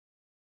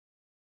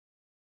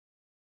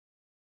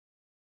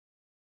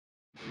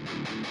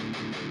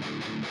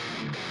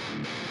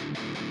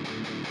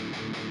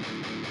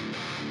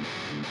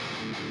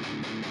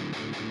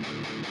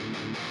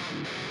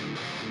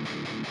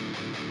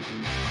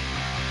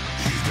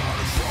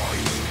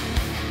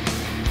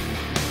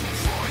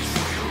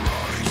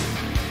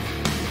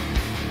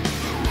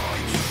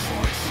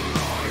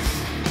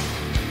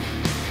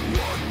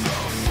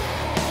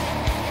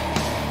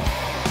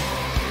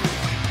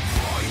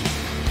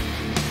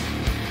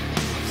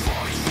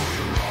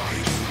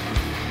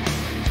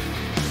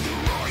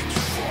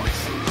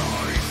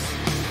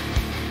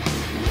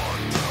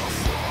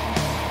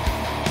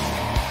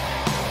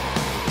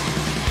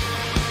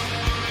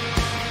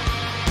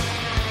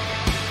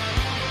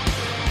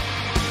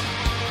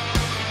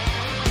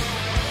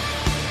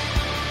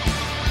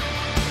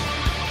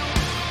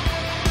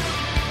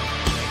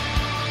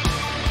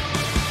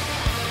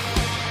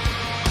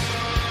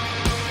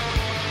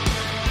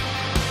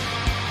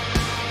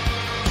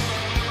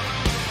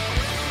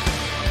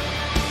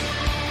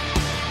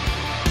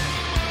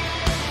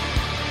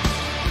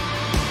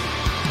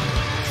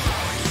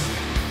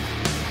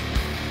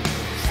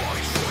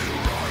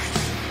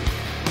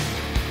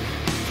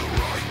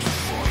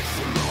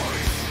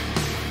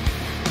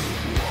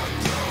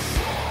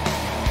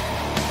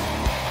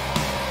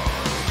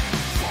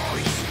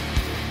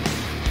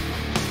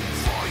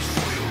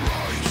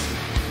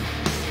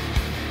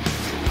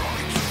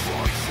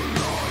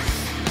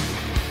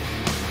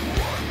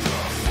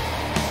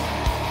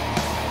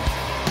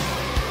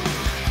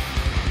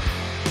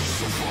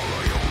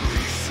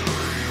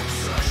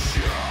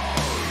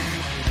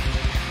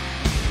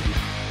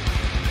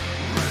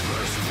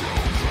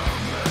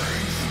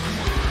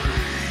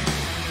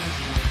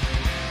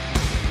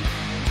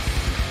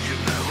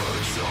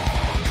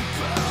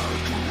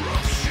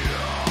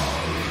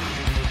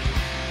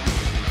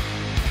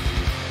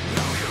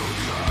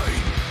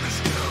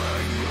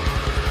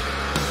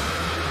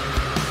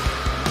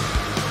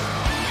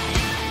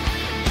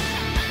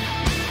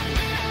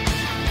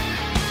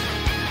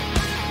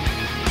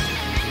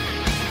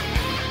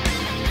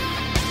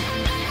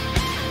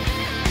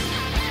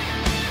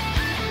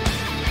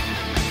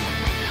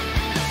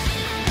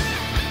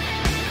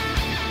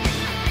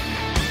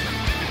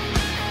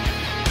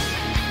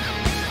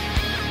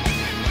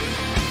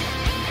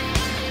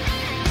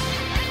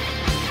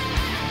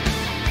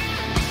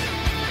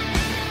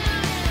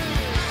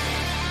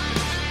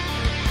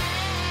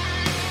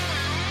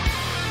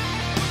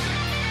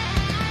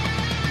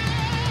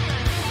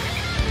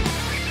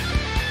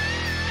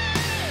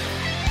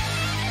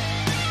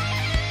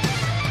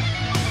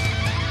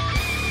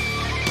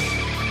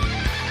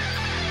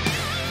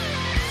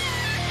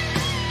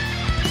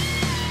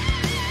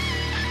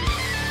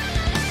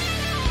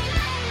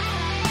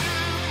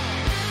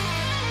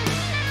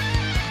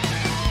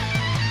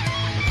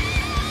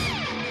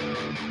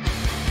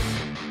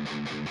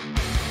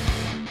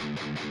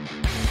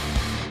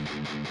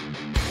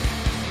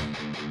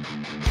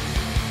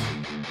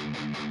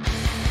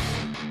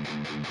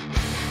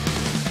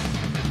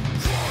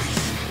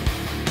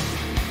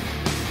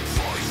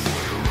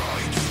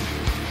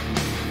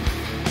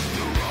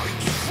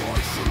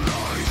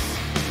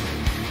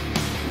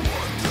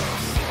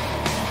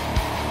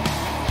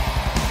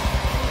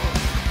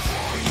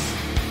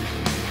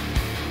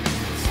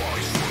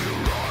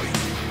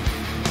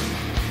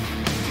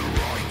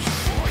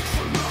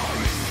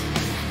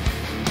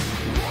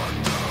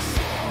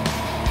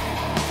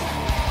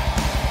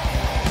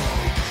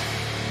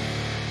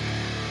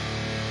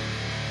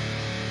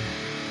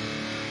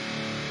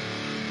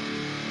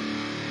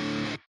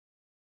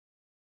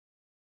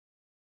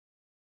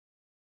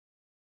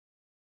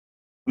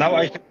Now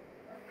I have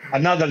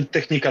another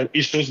technical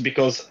issues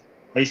because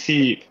I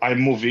see I'm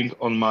moving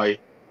on my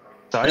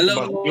side, Hello.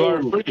 but you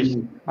are freeze.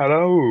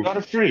 Hello. You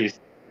are freeze.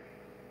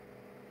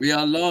 We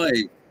are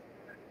live.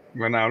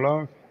 We're now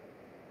live.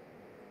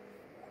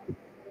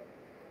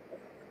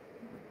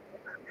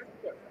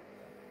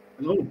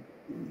 Hello.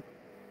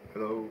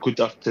 Hello. Good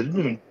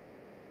afternoon.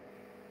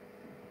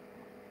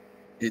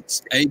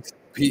 It's 8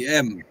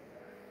 p.m.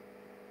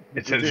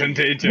 It is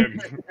indeed,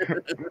 Jim.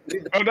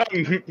 Well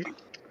done.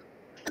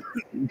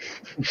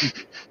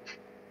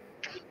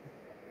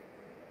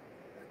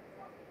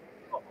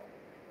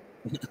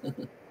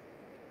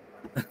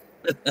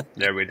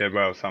 Yeah, we did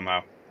well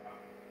somehow.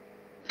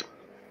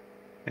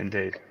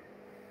 Indeed.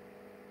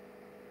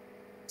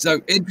 So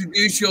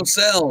introduce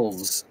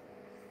yourselves.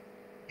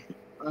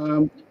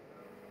 I'm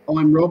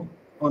Rob.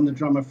 I'm the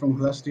drummer from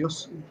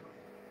Helestios.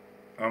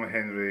 I'm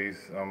Henry.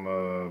 I'm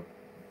a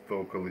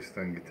vocalist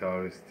and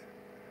guitarist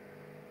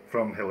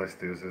from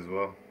Helestios as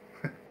well.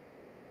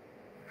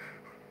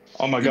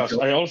 Oh my gosh,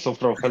 I also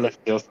from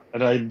Helestios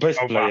and I'm bass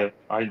Oh, wow. player.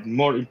 I'm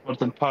more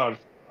important part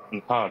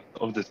and heart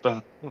of this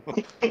band.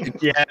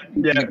 Yeah,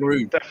 the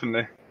groove.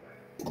 definitely.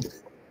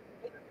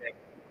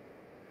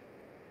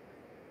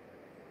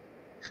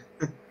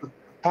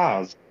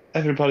 Taz.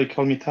 Everybody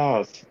call me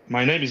Taz.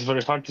 My name is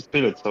very hard to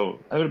spell it, so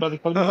everybody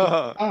call me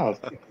Taz.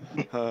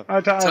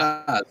 Hi, Taz.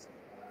 Taz.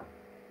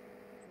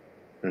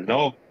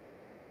 No.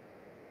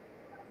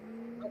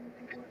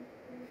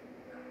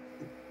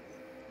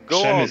 Go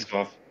on.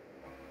 Przemysław.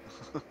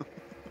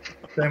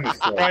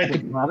 Przemysław.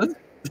 Right. Pardon?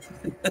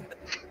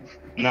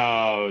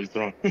 No, it's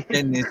wrong.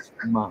 Dennis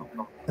Mum.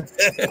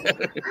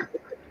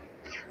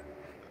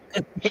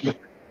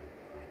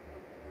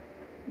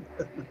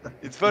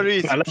 It's very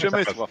easy. I like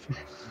Przemysław.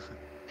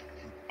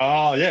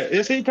 Oh, yeah.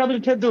 You see,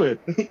 Kamil can do it.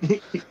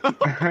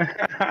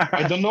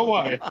 I don't know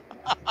why.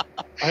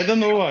 I don't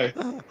know why.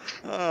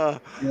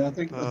 Yeah, I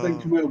think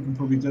Camille can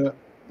probably do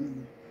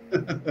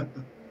it.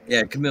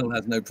 Yeah, Camille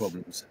has no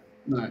problems.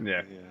 No.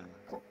 Yeah.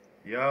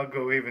 Yeah, I'll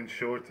go even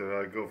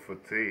shorter. I go for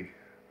T.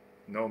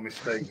 No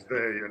mistakes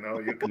there, you know.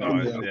 You can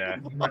Nice, yeah.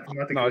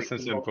 mathematically Nice and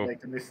cannot simple.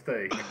 make a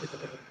mistake.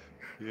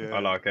 Yeah. I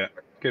like it.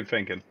 Good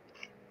thinking.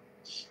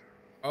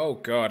 Oh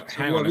God, So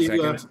hang what on a have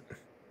you, second.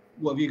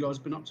 what have you guys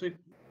been up to?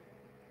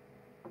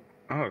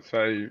 Oh,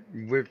 so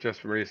we've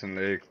just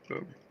recently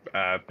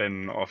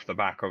been off the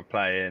back of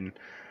playing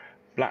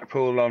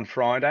Blackpool on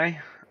Friday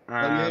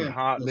and yeah,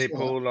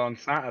 Hartlepool on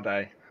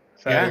Saturday.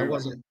 So, Yeah? How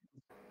was it?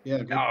 Yeah,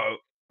 good. oh,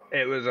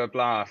 it was a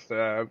blast.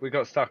 We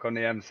got stuck on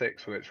the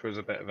M6, which was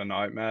a bit of a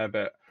nightmare,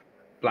 but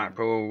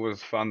Blackpool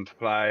was fun to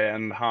play,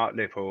 and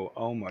Hartlepool,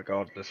 oh my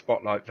God, the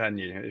Spotlight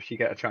venue. If you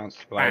get a chance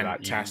to play that,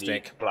 you need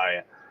Fantastic. to play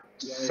it.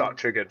 Yeah,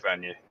 Such a good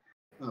venue.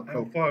 Oh, How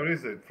cool. far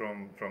is it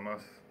from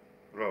us,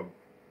 Rob?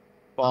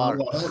 Far.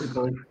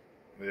 Hartlepool.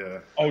 Yeah.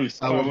 Oh,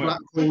 it's Well, far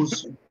away.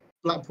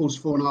 Blackpool's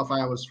 4.5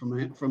 hours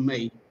from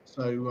me.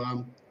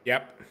 So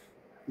Yep.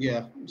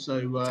 yeah, so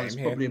it's Same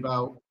here. probably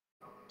about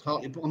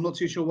Hartlepool. I'm not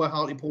too sure where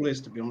Hartlepool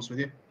is, to be honest with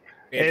you.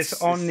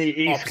 It's on the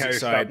east opposite coast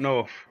side. up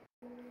north.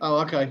 Oh,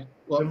 okay.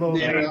 Well, Below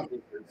near, that,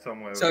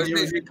 somewhere. So around. You're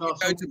in if you Newcastle?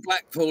 go to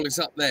Blackpool, it's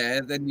up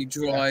there. Then you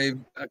drive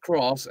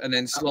across and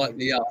then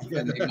slightly up,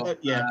 and you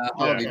got yeah.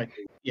 Hartlepool. Okay.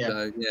 Yeah.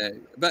 So yeah,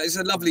 but it's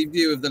a lovely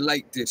view of the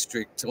Lake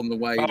District on the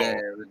way Oh,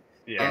 there. And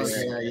Yeah.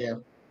 Oh, yeah.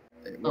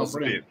 it Oh, was,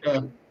 brilliant. but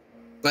it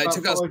about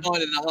took us 5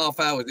 9.5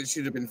 hours. It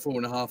should have been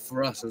 4.5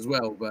 for us as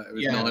well, but it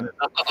was Yeah.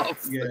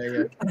 9.5.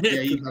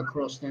 Yeah. You go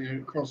across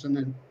and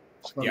then.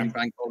 Fucking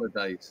bank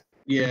holidays.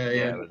 Yeah.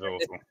 Yeah, it was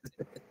awful.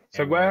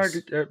 So It where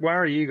was.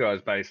 are you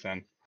guys based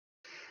then?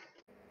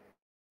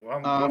 Well,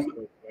 I'm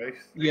Gosport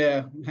based.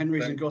 Yeah.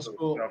 Henry's in Central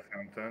Gosport.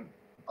 Southampton.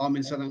 I'm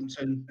in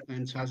Southampton,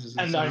 and Taz is in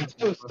And I'm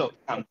Southampton. still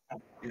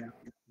Southampton.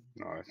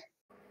 Nice.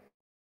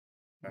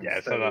 And Yeah,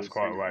 so Stay that's is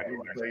quite a way.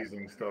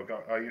 Basingstoke.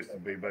 I used to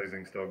be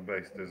Basingstoke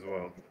based as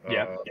well.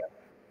 Yeah. A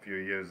few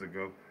years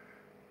ago.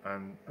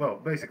 And well,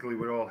 basically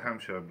we're all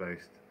Hampshire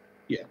based.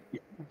 Yeah.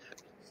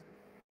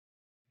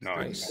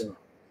 Nice.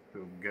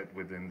 To get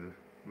within the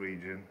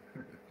region.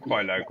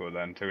 Quite local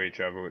then to each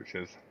other, which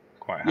is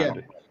quite Yeah.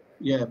 handy.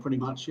 Yeah, pretty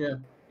much. Yeah.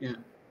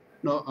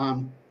 Not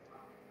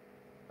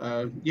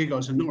you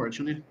guys are Norwich,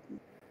 aren't you?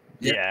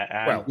 Yeah,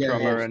 and Well,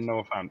 drummer yeah. in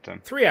Northampton.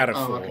 3 out of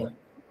 4. Oh, okay.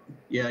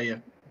 Yeah.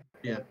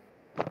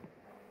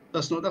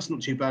 That's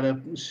not too bad.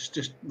 It's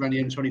just around the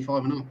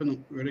M25 and up, isn't it?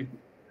 Really?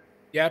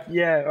 Yep.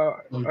 Yeah,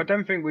 I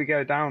don't think we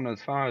go down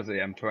as far as the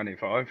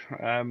M25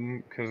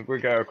 because we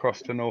go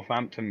across to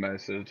Northampton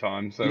most of the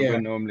time. So Yeah.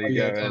 we're normally Oh,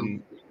 yeah,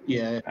 going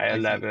Yeah.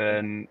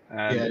 A11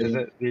 and Yeah, is yeah.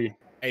 it the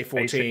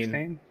A14.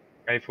 A16?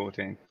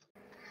 A14.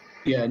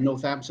 Yeah,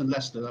 Northampton,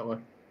 Leicester, that way.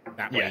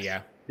 That way,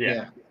 Yes.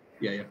 yeah.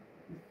 Yeah.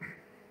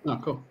 Oh,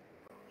 cool.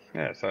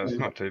 Yeah, so it's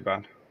not too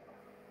bad.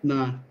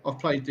 No, I've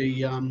played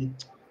the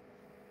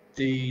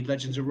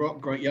Legends of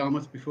Rock, Great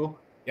Yarmouth before.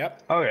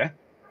 Yep. Oh yeah.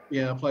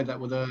 Yeah, I played that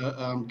with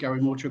a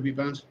Gary Moore tribute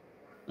band.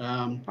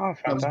 Oh, That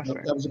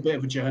fantastic. was a bit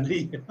of a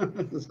journey.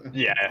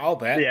 Yeah. I'll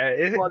bet.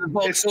 Yeah, Well, the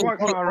it's Vauxhall quite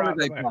far out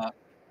Holiday the way. Park.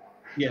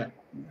 Yeah.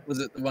 Was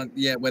it the one?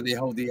 Yeah, where they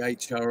hold the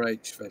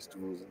HRH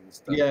festivals and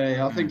stuff.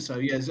 Yeah, I think so.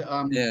 Yeah, is it,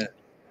 Yeah.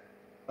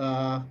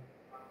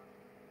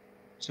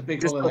 it's a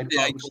big Just holiday off the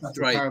park Angel with stuff with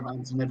Strait.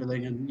 caravans and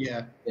everything, and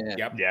yeah,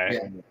 Yep.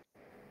 Yeah.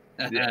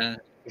 Yeah.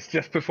 It's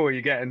just before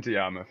you get into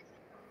Yarmouth.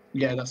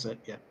 yeah, that's it.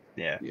 Yeah,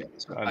 Yeah.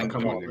 So I I know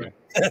come what up you with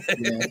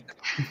mean. yeah,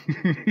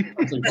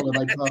 I think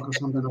holiday park or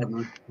something. I don't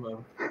know.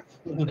 Well,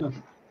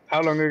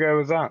 How long ago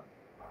was that?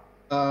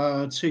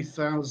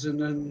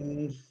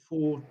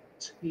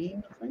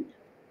 2014, I think.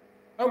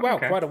 Oh wow,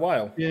 Okay. quite a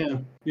while. Yeah,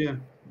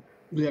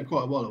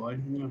 quite a while away.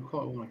 Yeah,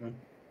 quite a while ago.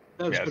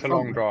 That was Yeah, it's good a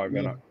long fun. drive, Yeah.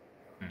 isn't it?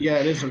 Yeah,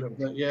 it is a little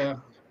bit. Yeah,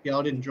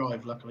 I didn't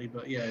drive luckily,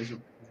 but yeah, it's a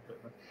bit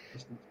of a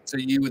distance. So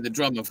you were the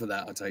drummer for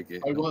that, I take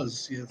it. I not-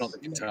 was, yes. not the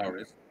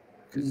guitarist.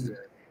 'Cause,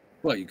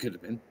 well, you could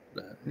have been.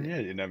 But, Yeah,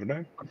 you never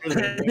know. I could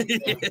have been,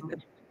 yeah.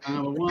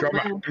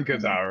 Drummer and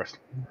guitarist.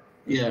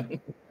 Yeah.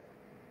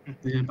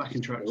 Yeah,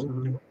 backing tracks.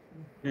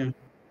 Yeah.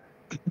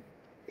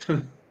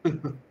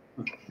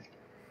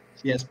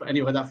 Yes, but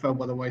anyway, that fell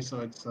by the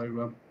wayside.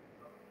 So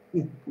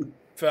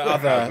For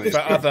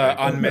other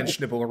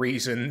unmentionable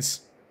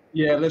reasons.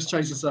 yeah, let's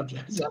change the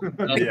subject. Yeah.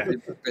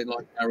 It's a bit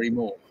like Gary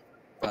Moore.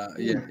 But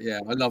yeah,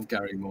 I love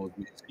Gary Moore's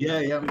music.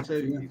 Yeah, me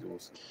too. Yeah. He's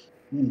awesome.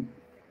 Mm.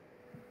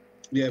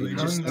 Yeah, but it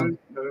just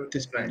 100%.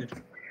 disbanded.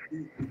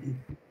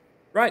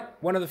 Right.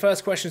 One of the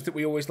first questions that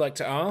we always like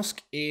to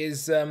ask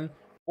is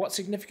what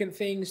significant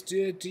things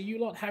do you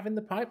lot have in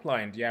the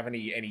pipeline? Do you have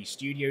any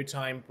studio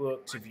time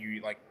booked? Have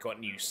you got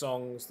new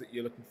songs that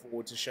you're looking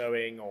forward to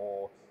showing,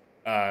 or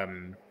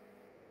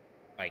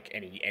Like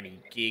any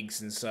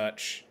gigs and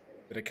such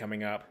that are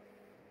coming up?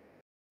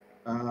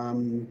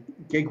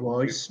 Gig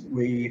wise,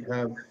 we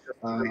have.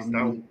 Released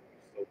albums,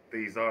 so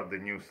these are the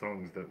new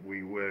songs that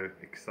we were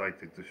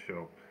excited to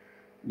show.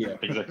 Yeah,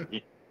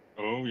 Exactly.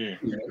 Oh yeah.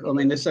 yeah. I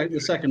mean, the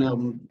second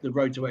album, the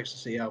Road to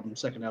Ecstasy album,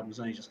 second album's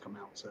only just come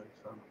out, so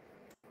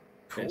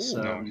Cool.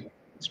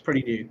 it's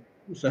pretty new.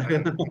 So,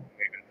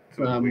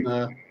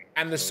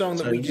 And the song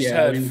that we just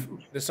heard,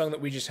 the song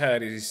that we just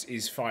heard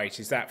is "Fight."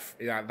 Is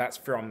that's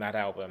from that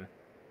album?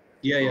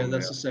 Yeah,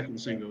 that's the second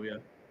single. Yeah.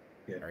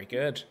 Very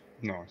good.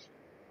 Nice.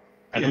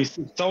 And we're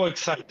so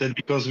excited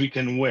because we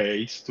can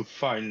wait to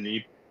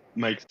finally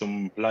make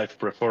some live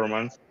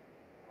performance.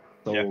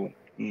 So,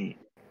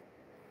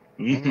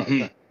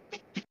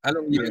 How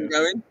long have you been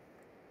going?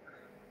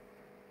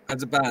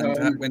 As a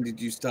band, when did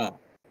you start?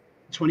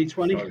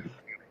 2020.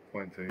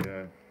 2020,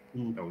 yeah.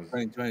 That was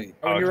 2020.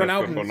 Oh, you're on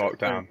album before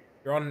lockdown.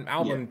 You're on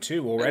album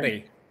 2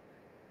 already.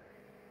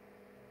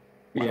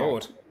 My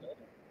lord.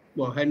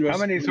 Well, Henry. How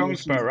many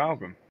songs per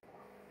album?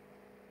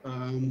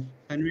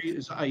 Henry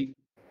is 8.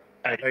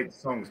 8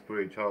 songs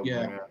per each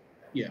album.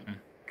 Yeah.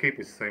 Keep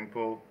it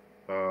simple.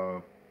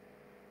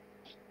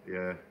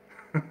 Yeah.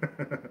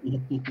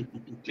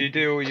 Do you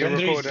do all your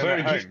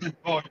recording at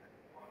home?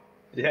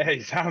 Yeah, he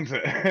sounds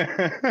it.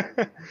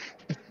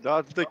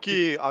 That's the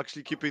key,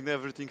 actually keeping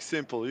everything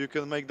simple. You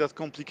can make that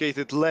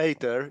complicated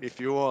later if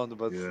you want,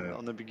 but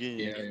on the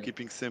beginning,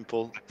 keeping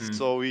simple, it's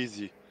so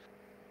easy.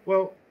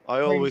 Well,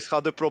 I always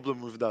had a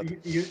problem with that.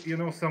 You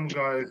know, some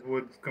guys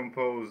would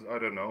compose, I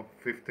don't know,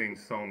 15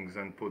 songs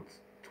and put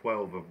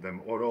 12 of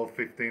them, or all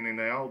 15 in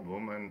the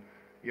album, and,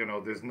 you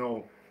know, there's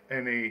no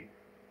any,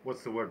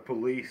 what's the word,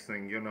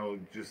 policing, you know,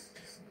 just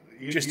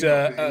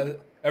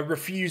a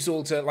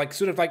refusal to like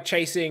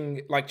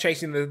chasing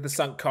the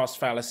sunk cost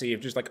fallacy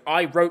of just like,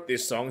 I wrote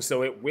this song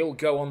so it will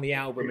go on the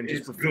album, and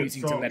just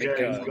refusing to let it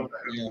go.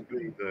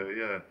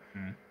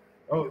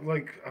 Oh,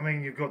 like, I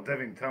mean, you got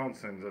Devin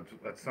Townsend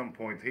at some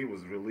point. He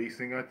was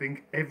releasing, I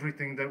think,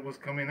 everything that was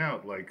coming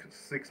out. Like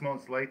 6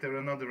 months later,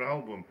 another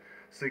album.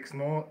 6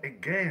 more,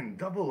 again,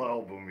 double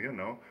album. You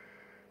know,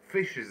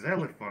 fishes,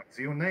 elephants,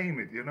 you name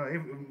it. You know,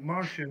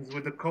 Martians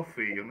with the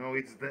coffee. You know,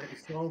 it's there.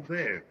 It's all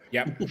there.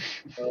 Yep.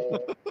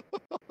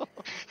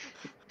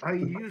 I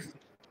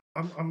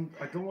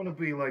don't want to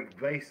be like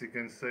basic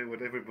and say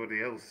what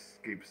everybody else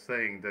keeps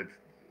saying, that,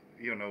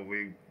 you know,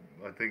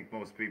 I think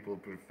most people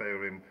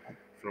prefer him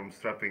from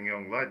Strapping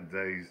Young Lad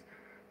days,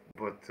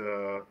 but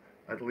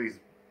at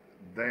least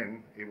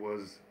then it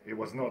was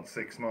not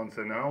 6 months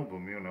an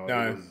album, you know.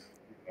 No. It was,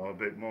 you know, a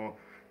bit more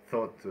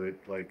thought to it,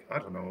 like, I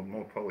don't know,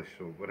 more polished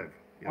or whatever.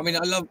 I mean, I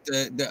loved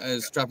the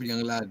Strapping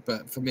Young Lad,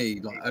 but for me,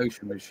 like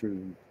Ocean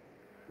Machine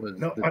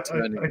was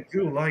I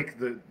do like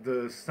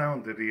the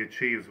sound that he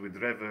achieves with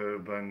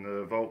reverb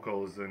and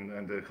vocals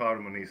and the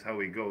harmonies, how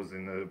he goes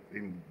in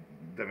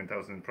Devin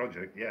Townsend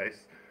Project,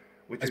 yes.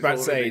 Which I was is about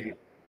to already, say,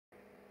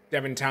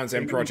 Devin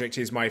Townsend Project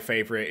is my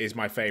favorite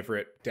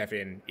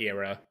Devin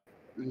era.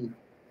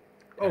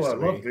 Oh, I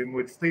loved him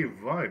with Steve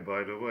Vai,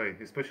 by the way,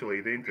 especially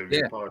the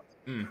interview part.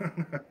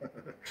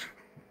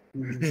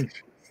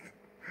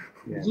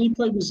 He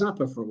played with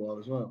Zappa for a while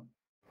as well.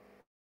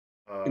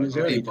 In his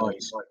early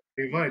days.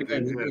 In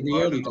the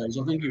early days,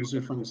 I think he was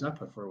with Frank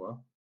Zappa for a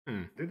while.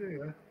 Did he?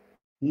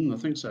 Yeah. I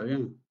think so.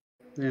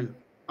 Yeah.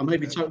 I may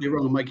be totally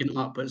wrong. I'm making it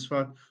up, but it's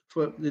for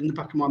in the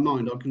back of my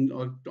mind,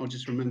 I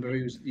just remember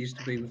he used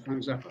to be with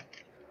Frank Zappa.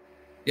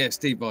 Yeah,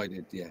 Steve Vai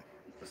did. Yeah.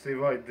 Steve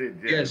Vai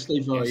did. Yeah. Yeah,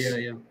 Steve Vai.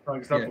 Yeah.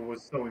 Frank Zappa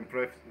was so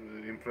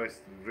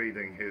impressed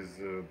reading his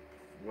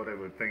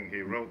whatever thing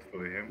he wrote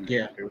for him.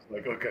 Yeah. He was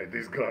like, okay,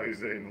 this guy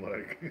is in,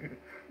 like.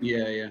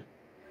 Yeah.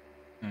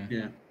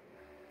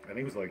 And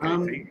he was like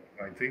 18,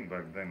 19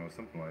 back then, or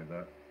something like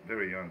that.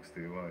 Very young,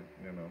 Steve Vai,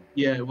 you know.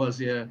 Yeah, it was.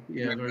 Yeah,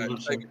 very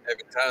much so.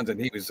 David Townsend,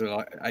 he was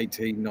like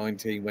 18,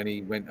 19 when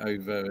he went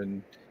over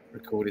and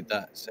recorded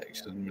that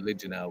Sex and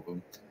Religion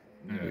album,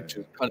 which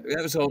was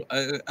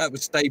that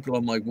was staple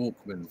on my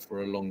Walkman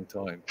for a long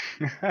time.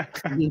 I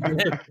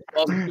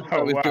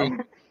was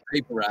doing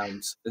paper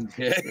rounds, and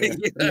yeah.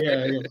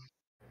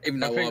 Even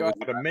though I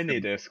had a mini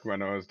disc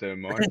when I was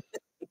doing mine.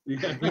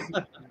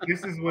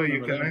 This is where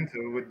you can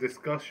enter with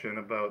discussion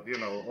about, you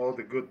know, all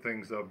the good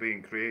things are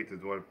being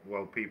created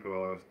while people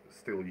are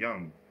still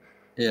young.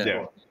 Yeah.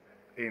 But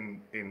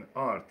in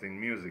art, in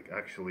music,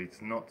 actually,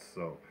 it's not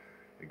so,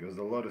 because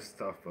a lot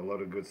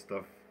of good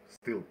stuff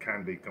still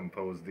can be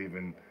composed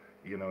even,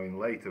 you know, in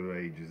later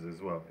ages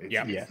as well. It's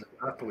an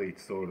athlete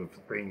sort of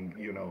thing,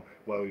 you know,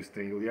 while you're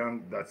still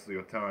young, that's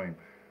your time.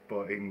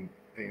 But in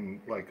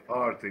like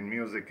art, in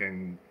music,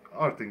 and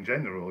art in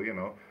general, you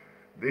know,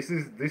 this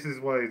is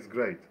why it's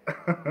great.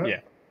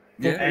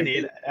 Any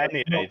age.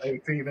 Not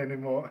 18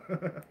 anymore.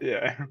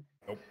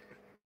 Nope.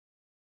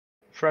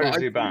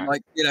 Throws you back.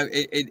 Like, you know,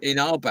 in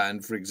our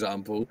band, for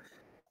example,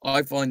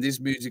 I find this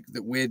music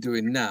that we're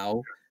doing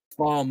now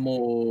far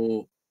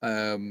more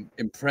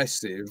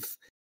impressive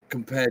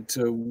compared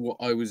to what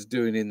I was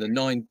doing in the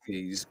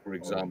 90s, for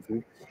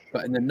example.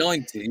 But in the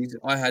 90s,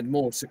 I had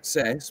more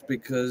success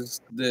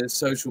because the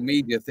social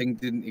media thing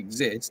didn't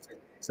exist.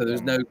 So there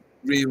was no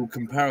real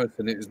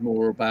comparison. It was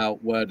more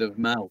about word of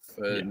mouth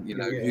and, you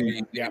know, who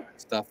you knew and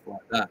stuff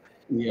like that.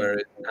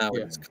 Whereas now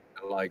it's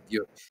kind of like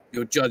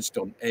you're judged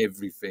on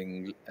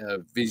everything,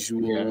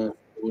 visual,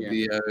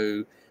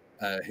 audio,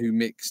 who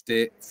mixed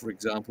it, for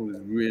example,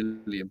 is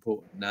really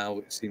important now.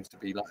 It seems to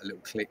be like a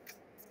little click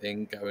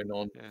thing going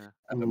on.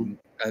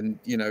 And,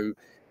 you know,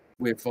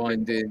 we're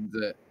finding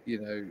that,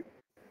 you know,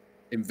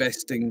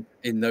 investing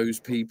in those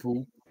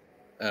people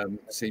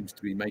seems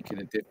to be making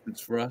a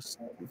difference for us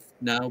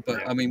now.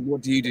 But I mean,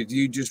 what do you do? Do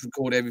you just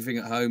record everything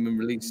at home and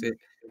release it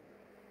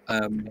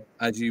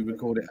as you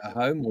record it at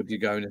home, or do you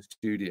go in a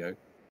studio?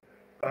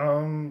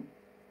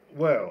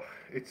 Well,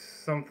 it's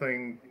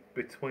something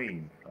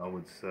between, I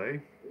would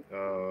say.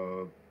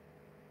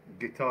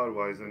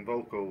 Guitar-wise and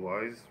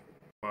vocal-wise,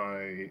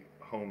 my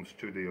home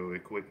studio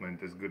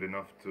equipment is good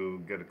enough to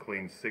get a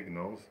clean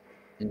signals.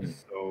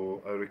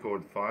 So I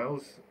record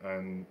files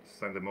and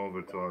send them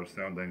over to our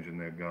sound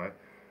engineer guy,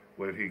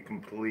 where he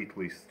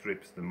completely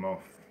strips them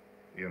off,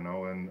 you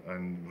know,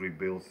 and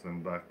rebuilds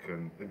them back,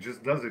 and it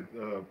just does it.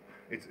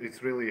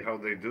 It's really how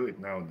they do it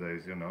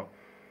nowadays, you know.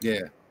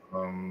 Yeah.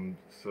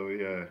 So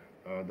yeah,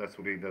 that's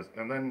what he does.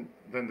 And then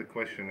the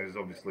question is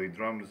obviously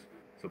drums.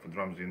 So for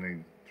drums, you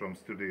need drum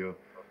studio,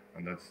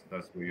 and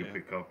that's where you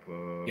pick up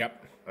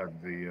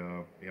at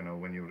the you know,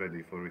 when you're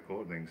ready for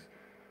recordings.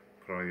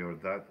 Prior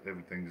that,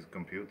 everything's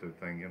computer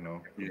thing, you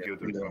know.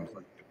 Computer drums.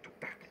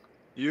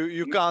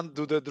 You can't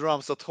do the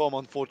drums at home,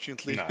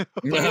 unfortunately. No.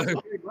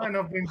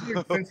 I've been doing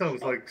it since I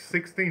was like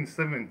 16,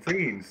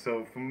 17.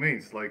 So for me,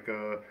 it's like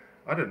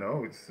I don't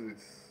know.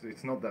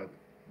 It's not that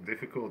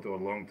difficult or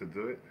long to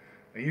do it.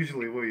 And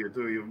usually, what you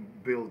do, you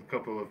build a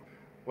couple of,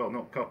 well,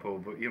 not couple,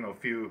 but you know,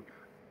 few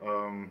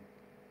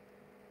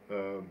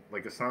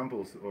like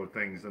samples or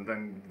things, and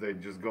then they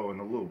just go in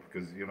a loop,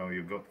 because you know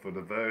you got for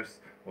the verse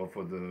or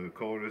for the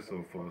chorus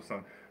or for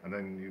some, and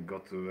then you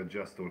got to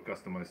adjust or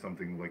customize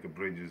something like a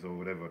bridges or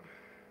whatever.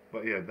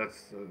 But yeah,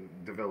 that's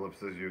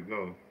develops as you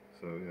go.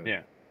 So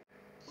yeah.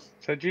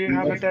 So do you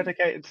have a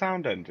dedicated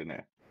sound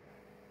engineer?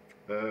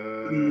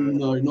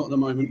 No, not at the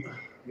moment.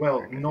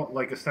 Well, not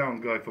like a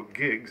sound guy for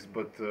gigs,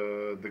 but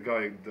the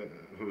guy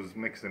who's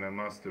mixing and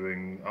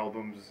mastering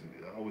albums,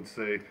 I would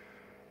say.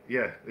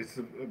 Yeah, it's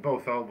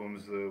both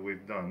albums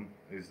we've done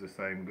is the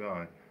same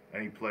guy,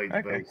 and he played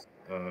bass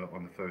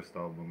on the first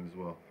album as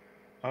well.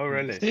 Oh,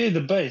 really? See the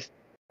bass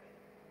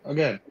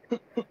again.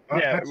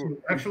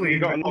 Actually, you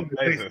got a lot of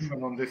bass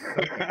on this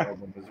second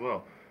album as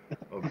well.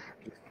 Just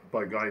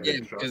by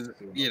guided tracks.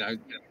 You know,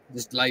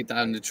 just lay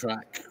down the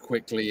track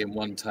quickly in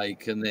one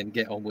take and then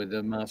get on with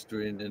the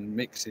mastering and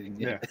mixing.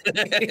 Yeah.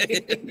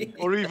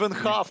 Or even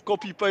half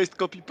copy paste.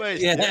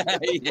 Yeah.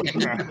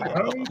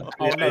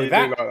 Oh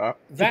no,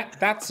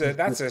 that's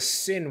a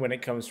sin when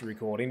it comes to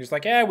recording. It's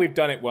like, we've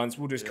done it once.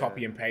 We'll just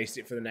copy and paste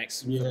it for the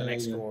next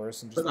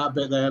chorus. And put that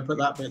bit there. Put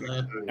that bit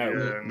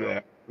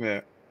there.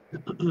 Yeah.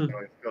 It's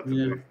got to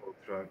be a full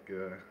track.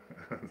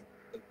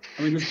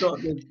 I mean,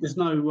 there's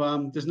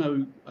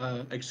no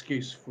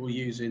excuse for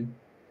using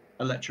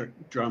electric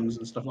drums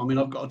and stuff. I mean,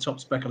 I've got a top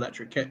spec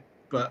electric kit,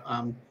 but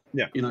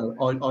you know,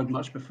 I'd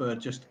much prefer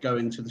just go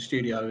into the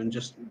studio and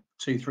just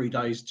 2-3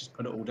 days just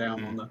put it all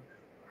down on the,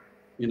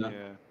 you know,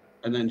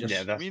 and then just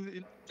do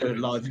it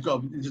live.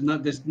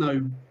 There's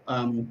no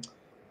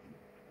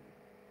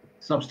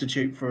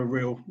substitute for a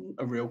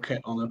real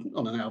kit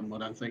on an album, I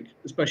don't think,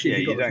 especially if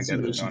you've got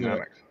the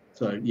dynamics.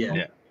 So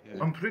yeah.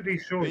 I'm pretty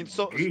sure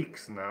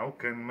geeks now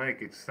can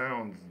make it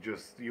sound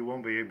just, you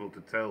won't be able to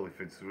tell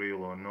if it's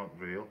real or not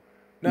real.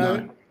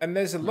 No. And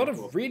there's a lot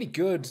of really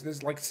good,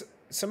 there's like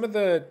some of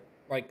the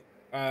like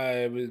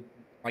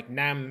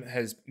NAM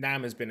has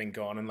been and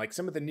gone, and like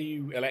some of the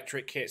new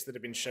electric kits that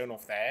have been shown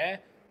off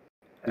there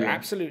are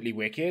absolutely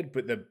wicked,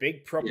 but the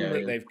big problem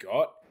that they've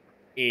got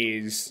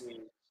is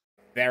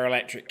their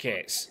electric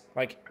kits.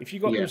 Like if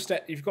you've got them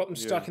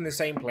stuck in the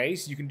same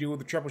place, you can do all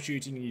the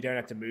troubleshooting and you don't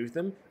have to move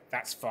them.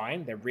 That's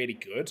fine. They're really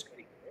good.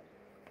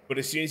 But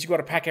as soon as you've got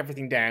to pack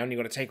everything down, you've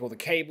got to take all the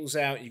cables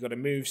out, you've got to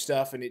move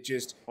stuff, and it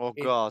just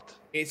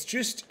it's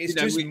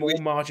just more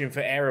margin for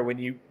error when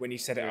you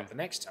set it up the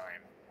next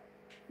time.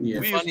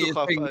 Yeah. The funniest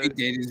thing we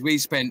did is we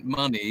spent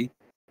money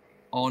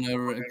on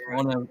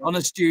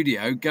a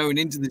studio, going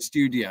into the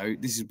studio.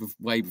 This is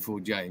way before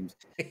James,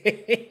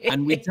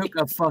 and we took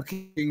a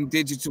fucking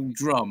digital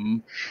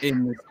drum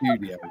in the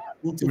studio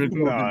to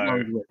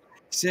record the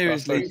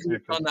Seriously,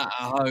 we've done that at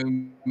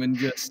home and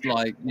just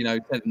like, you know,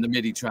 setting the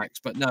MIDI tracks.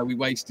 But no, we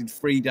wasted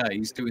 3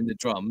 days doing the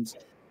drums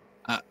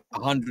at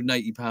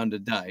 £180 a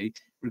day,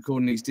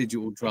 recording these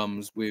digital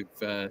drums with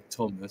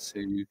Thomas,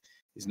 who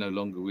is no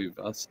longer with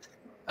us.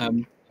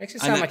 Makes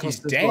it sound like he's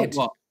dead.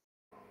 Like, what,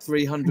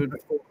 £300,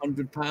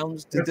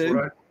 £400 to do?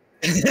 Right.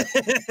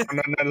 And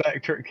an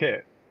electric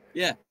kit.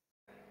 Yeah.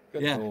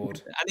 Good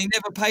Lord. And he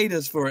never paid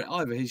us for it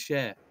either, his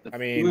share. I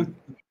mean...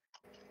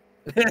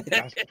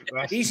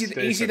 that's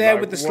easy there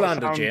with the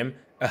slander, Jim.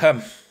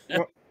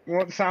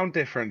 What sound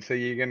difference are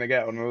you going to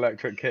get on an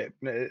electric kit?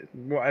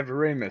 Whatever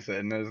room it's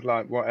in, there's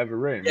like whatever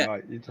room. Yeah,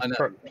 like you just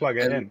plug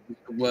it in. It's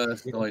the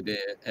worst idea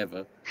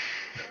ever.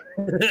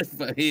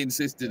 But he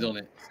insisted on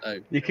it. So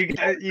you could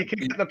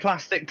get the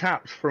plastic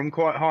taps from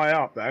quite high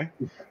up though.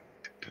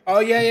 Oh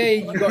yeah.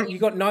 You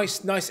got nice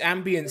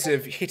ambience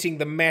of hitting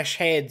the mesh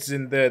heads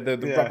and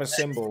the rubber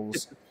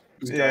cymbals.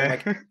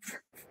 Yeah.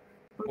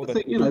 I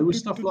think, you know, with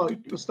stuff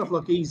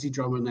like Easy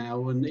Drummer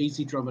now and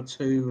Easy Drummer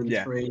 2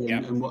 and 3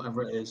 and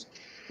whatever it is,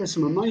 there's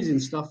some amazing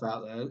stuff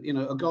out there. You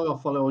know, a guy I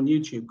follow on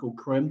YouTube called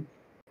Krim,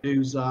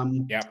 who's I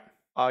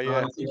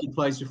think he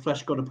plays with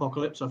Flesh God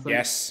Apocalypse, I think.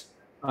 Yes.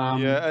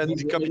 And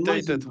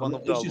Decapitated, one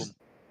of the album.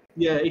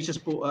 He's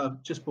just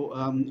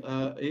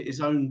bought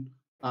his own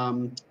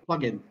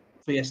plugin,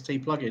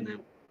 VST plugin now.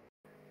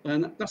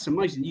 And that's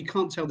amazing. You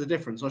can't tell the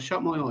difference. I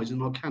shut my eyes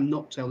and I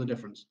cannot tell the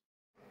difference.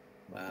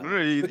 Wow.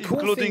 Really,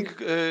 including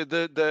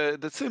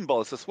the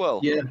cymbals as well.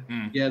 Yeah,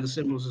 the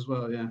cymbals as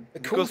well. Yeah,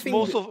 because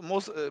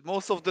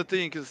most of the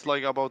thing is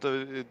like about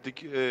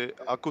the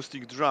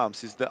acoustic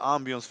drums is the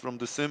ambience from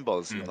the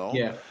cymbals, you know.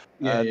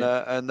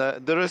 And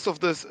the rest of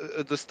the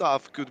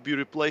stuff could be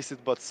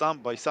replaced by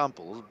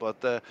samples,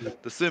 but the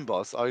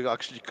cymbals are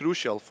actually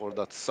crucial for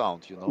that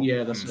sound, you know.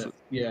 Yeah, that's it.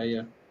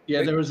 Yeah.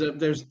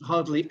 There's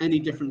hardly any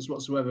difference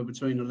whatsoever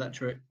between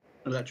electric.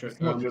 It's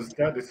not just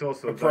that; it's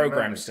also the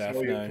program stuff.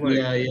 So no.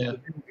 Yeah.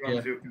 You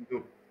can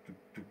do.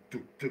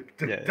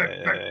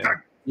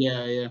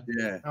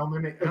 How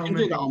many? I can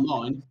do that on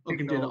mine. I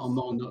can do that on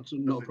mine. That's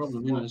not a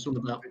problem. You know, it's all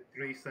about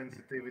three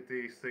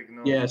sensitivity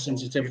signals. Yeah,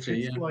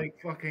 sensitivity. If it's like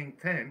fucking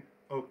 10,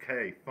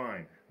 okay,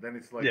 fine. Then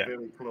it's like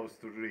very close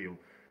to real.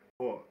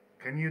 But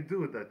can you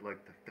do that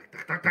like?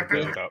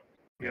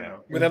 You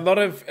know? With a lot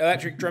of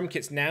electric drum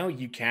kits now,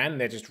 you can.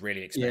 They're just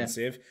really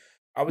expensive.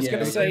 I was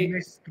going to say,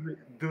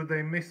 do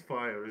they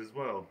misfire as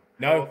well?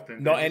 No,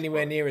 not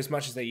anywhere near as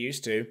much as they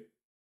used to.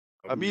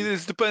 I mean,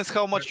 it depends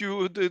how much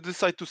you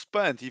decide to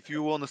spend. If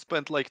you want to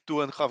spend like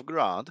 $2.5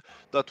 grand,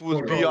 that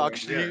would be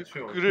actually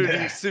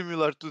really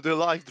similar to the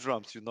live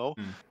drums, you know.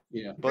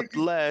 Yeah. But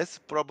less,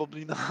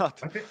 probably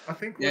not. I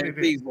think what it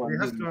is, we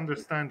have to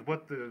understand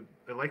what the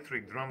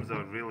electric drums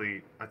are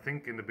really. I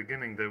think in the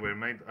beginning they were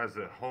made as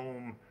a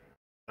home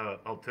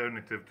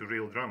alternative to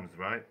real drums,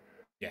 right?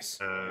 Yes.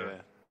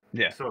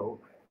 So,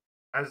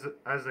 as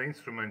an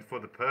instrument for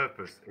the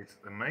purpose, it's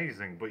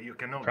amazing, but you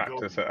cannot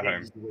practice go at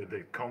home with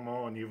it. Come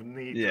on, you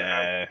need to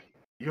have,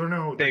 you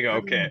know, big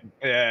old kit.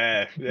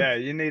 Yeah,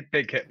 you need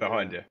big kit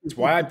behind you. That's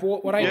why I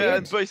bought what I did. Yeah,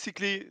 and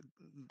basically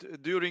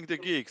during the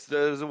gigs,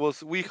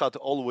 we had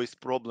always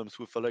problems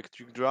with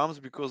electric drums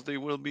because they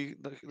will be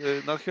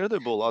not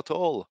hearable at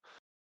all.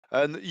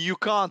 And you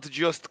can't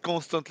just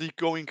constantly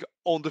going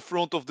on the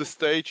front of the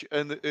stage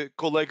and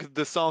collect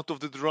the sound of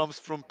the drums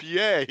from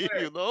PA,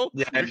 you know?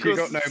 Yeah, if you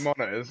got no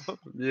monitors,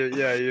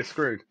 you're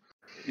screwed.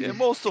 Yeah,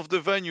 most of the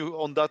venue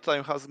on that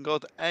time hasn't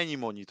got any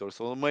monitors,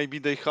 so maybe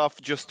they have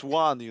just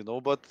one, you know.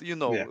 But you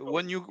know,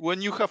 when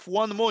you have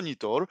one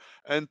monitor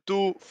and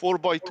two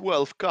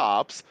 4x12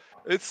 caps,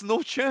 it's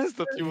no chance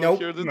that you will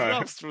hear the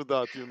drums through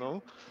that, you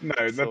know.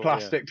 No, the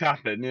plastic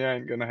tapping, you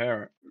ain't gonna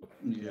hear it.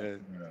 Yeah.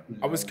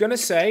 I was gonna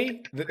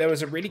say that there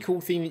was a really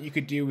cool thing that you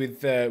could do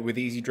with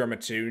Easy Drummer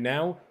 2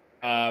 now,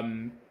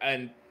 and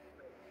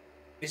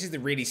this is the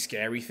really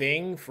scary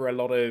thing for a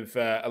lot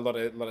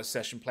of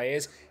session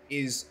players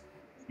is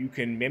you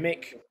can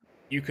mimic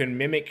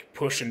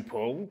push and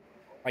pull,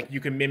 like you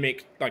can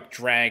mimic like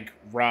drag,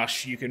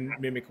 rush, you can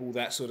mimic all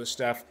that sort of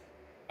stuff.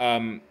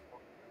 Like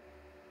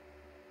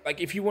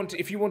if you want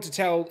to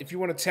tell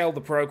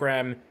the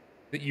program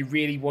that you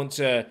really want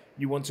to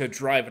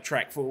drive a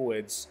track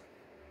forwards,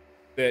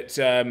 that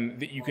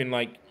you can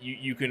like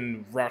you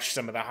can rush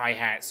some of the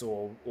hi-hats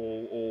or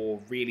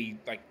really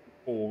like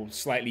or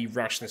slightly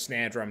rush the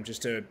snare drum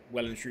just to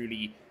well and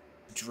truly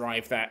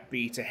drive that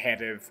beat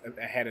ahead of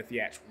the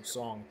actual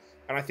song.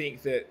 And I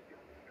think that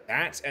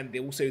and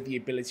also the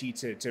ability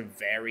to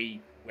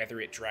vary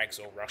whether it drags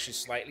or rushes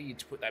slightly,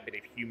 to put that bit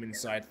of human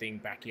side thing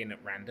back in at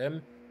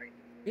random,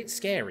 it's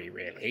scary,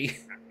 really.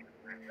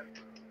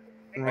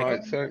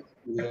 Right, so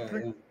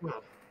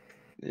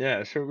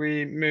shall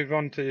we move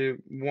on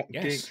to what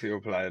gigs you're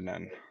playing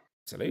then?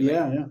 Absolutely.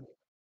 Yeah.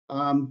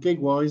 Gig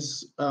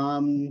wise,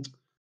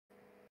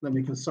 let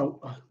me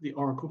consult the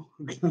Oracle.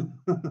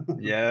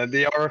 Yeah,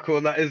 the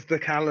Oracle, that is the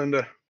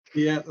calendar.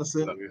 Yeah, that's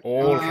it.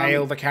 All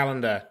hail the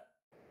calendar.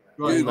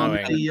 Right,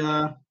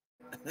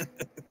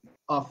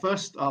 our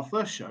first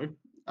show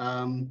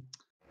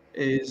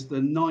is the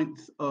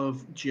 9th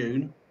of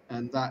June,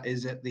 and that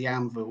is at the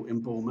Anvil in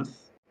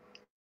Bournemouth.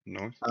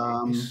 Nice.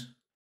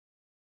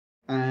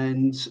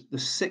 And the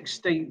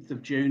 16th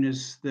of June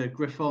is the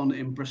Griffon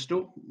in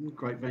Bristol.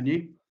 Great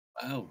venue.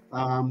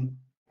 Wow.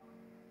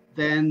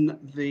 Then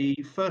the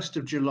 1st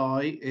of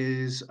July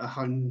is a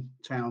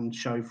hometown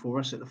show for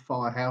us at the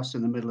Firehouse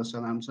in the middle of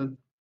Southampton.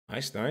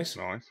 Nice.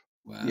 Wow.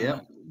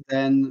 Yeah.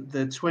 Then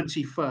the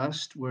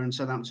 21st, we're in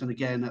Southampton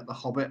again at the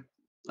Hobbit,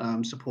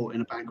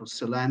 supporting a band called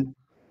Celan.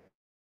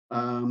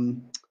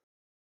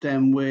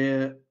 then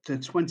we're the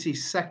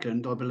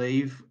 22nd, I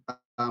believe,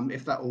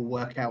 if that will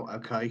work out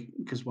okay,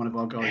 because one of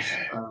our guys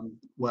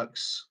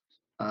works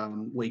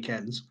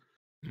weekends,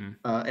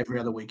 every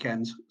other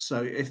weekend.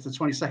 So if the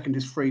 22nd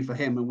is free for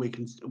him and we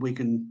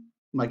can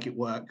make it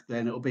work,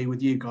 then it'll be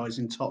with you guys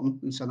in Tottenham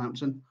in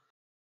Southampton.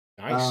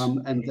 Nice.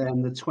 And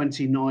then the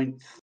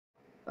 29th,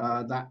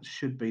 that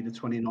should be the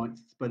 29th,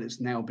 but it's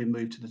now been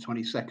moved to the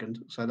 22nd,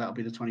 so that'll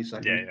be the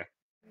 22nd.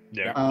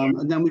 Yeah.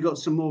 And then we got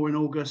some more in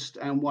August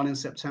and one in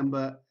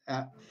September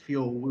at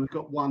Fuel. We've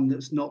got one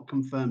that's not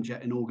confirmed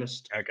yet in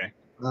August. Okay.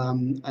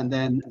 And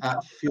then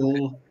at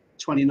Fuel,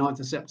 29th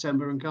of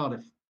September in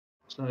Cardiff.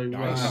 So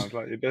Nice. Sounds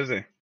like you're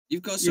busy.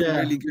 You've got some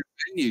really good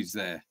venues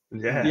there.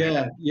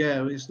 Yeah.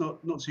 It's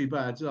not too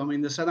bad. I mean,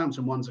 the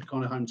Southampton ones are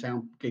kind of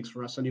hometown gigs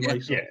for us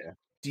anyway. So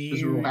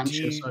because we're all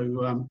Hampshire,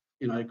 so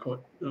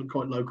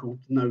quite local.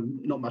 No,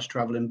 not much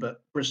travelling,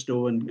 but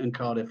Bristol and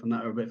Cardiff and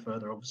that are a bit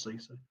further, obviously.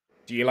 So.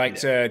 Do you like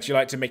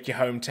to make your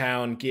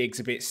hometown gigs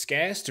a bit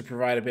scarce to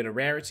provide a bit of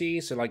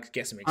rarity, so like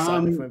get some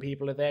excitement when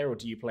people are there, or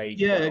do you play?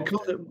 Yeah, it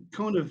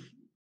kind of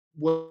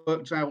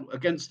worked out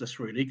against us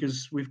really,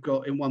 because we've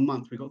got in 1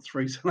 month we've got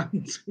 3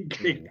 Southampton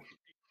gigs.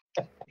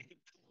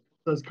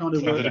 So it's kind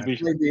of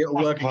maybe it'll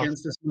work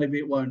against us, maybe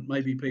it won't.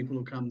 Maybe people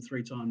will come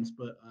 3 times,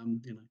 but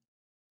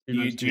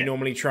Do you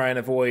normally try and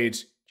avoid?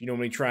 Do you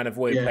normally try and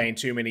avoid playing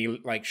too many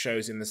like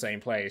shows in the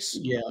same place?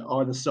 Yeah,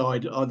 either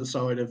side of,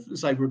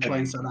 say we're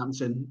playing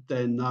Southampton,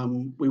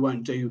 then we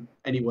won't do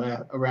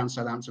anywhere around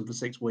Southampton for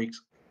 6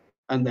 weeks,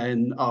 and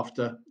then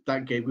after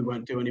that gig we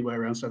won't do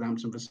anywhere around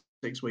Southampton for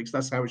 6 weeks.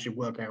 That's how it should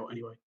work out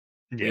anyway.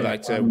 We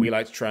like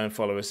to try and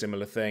follow a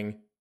similar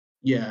thing.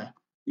 Yeah,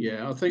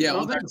 I think.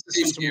 Yeah,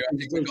 this year I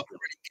think we've got 3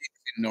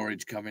 gigs in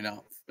Norwich coming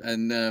up,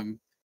 and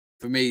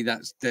for me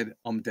that's dead.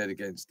 I'm dead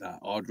against that.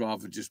 I'd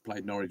rather just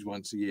play Norwich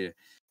once a year.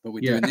 But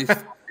we're doing this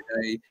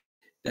Friday.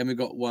 Then we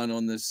got one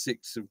on the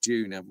 6th of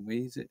June, haven't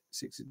we? Is it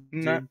 6th of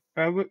June? No,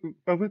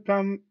 are we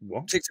playing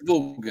what? 6th of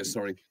August,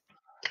 sorry.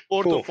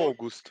 4th of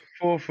August.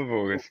 4th of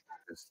August.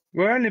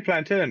 We're only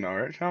playing 2 in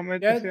Norwich, aren't we?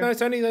 Yeah, no,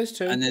 it's only those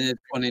 2. And then there's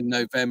one in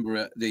November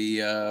at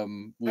the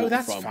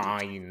that's Waterfront.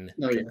 fine.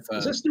 No,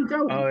 Is that still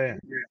going? Oh yeah.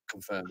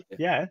 Confirmed.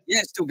 Yeah,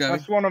 it's still going.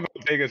 That's one of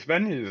the biggest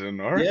venues in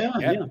Norwich.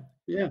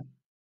 Yeah.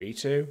 Me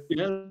too.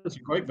 Yeah, that's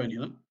a great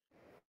venue. That.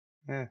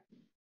 Yeah.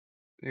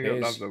 You gotta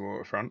love the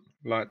Waterfront.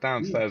 Like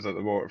downstairs at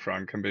the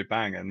Waterfront can be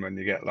banging when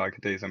you get like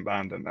a decent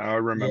band in there. I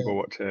remember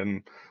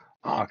watching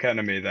Arc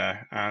Enemy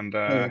there and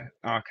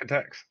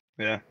Architects.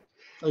 Yeah.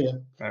 Oh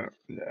yeah.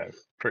 Yeah,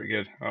 pretty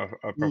good. I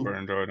proper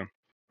enjoyed them.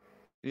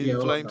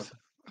 In Flames,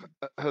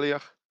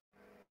 Heliach.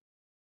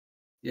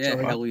 Yeah,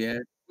 hell yeah.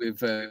 With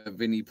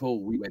Vinnie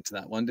Paul, we went to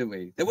that one, didn't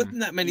we? There wasn't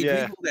that many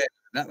people there.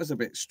 That was a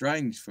bit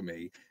strange for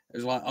me. It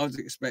was like I was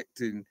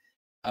expecting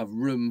a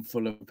room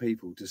full of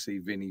people to see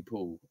Vinnie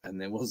Paul,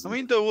 and there wasn't. I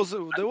mean, there was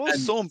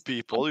some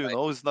people,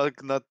 It's not.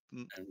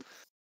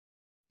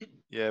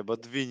 Yeah,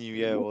 but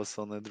Vinny, was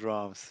on the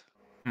drums.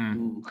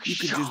 You could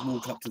just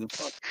walk up to the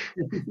front.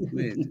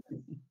 Weird.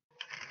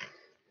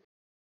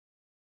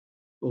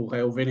 Oh,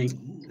 hail Vinny!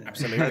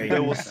 Absolutely. And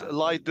there was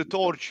light the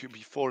torch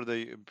before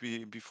they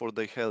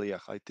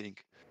Heliach, I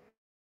think.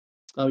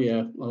 Oh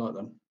yeah, I like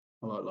them.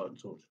 I like light the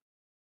torch.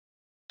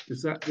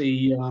 Is that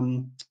the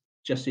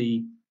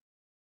Jesse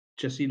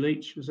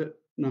Leach? Was it?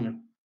 No,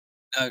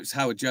 it's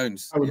Howard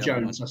Jones. Howard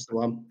Jones, that's the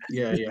one.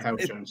 Yeah,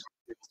 Howard Jones.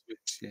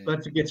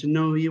 Glad to get to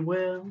know you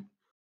well.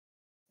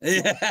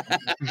 Yeah.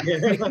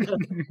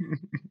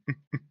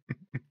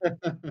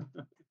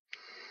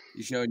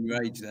 You're showing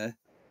your age there.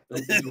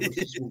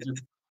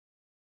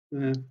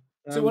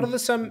 So what are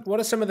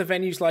some of the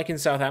venues like in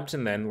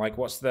Southampton then? Like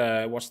what's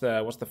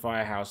the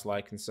Firehouse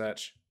like and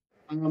such?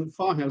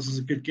 Firehouse is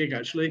a good gig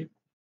actually.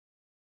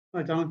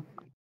 Hi Dan.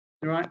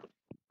 You right?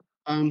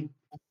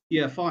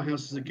 Yeah,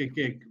 Firehouse is a good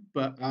gig,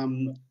 but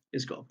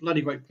it's got a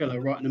bloody great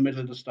pillar right in the middle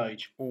of the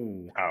stage.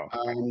 Ooh.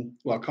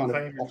 Well, kind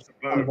of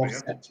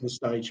offset to the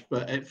stage,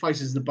 but it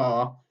faces the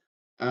bar.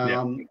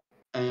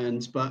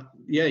 But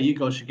you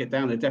guys should get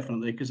down there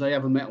definitely because they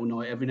have a metal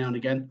night every now and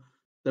again.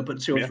 They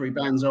put 2 or 3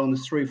 bands on.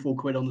 There's 3 or 4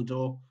 quid on the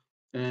door,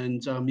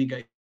 and you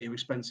get your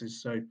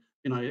expenses. So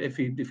if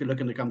you're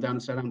looking to come down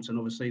to Southampton,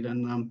 obviously,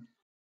 then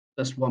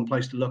that's one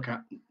place to look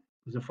at.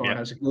 The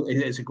Firehouse.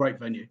 It's a great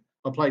venue.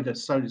 I played there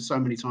so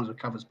many times with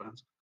covers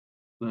bands.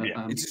 But,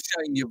 it's a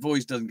shame your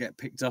voice doesn't get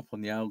picked up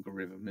on the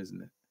algorithm,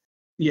 isn't it?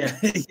 Yeah.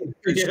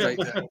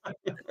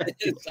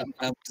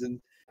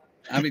 Southampton.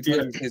 How many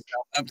times is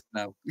Southampton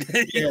now?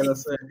 Yeah,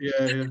 that's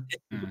it.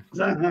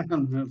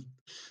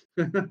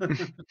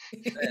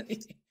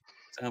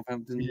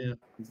 Southampton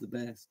is the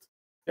best.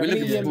 We're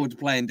looking forward to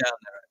playing down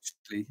there,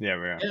 actually. Yeah,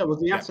 we are. Yeah, well,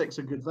 the Attic's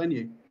a good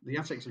venue. The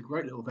Attic's a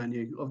great little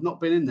venue. I've not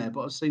been in there,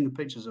 but I've seen the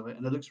pictures of it,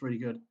 and it looks really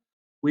good.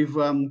 We've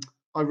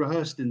I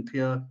rehearsed in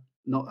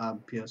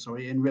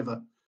in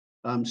River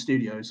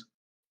Studios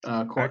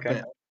quite a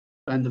bit,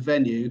 and the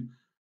venue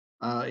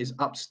is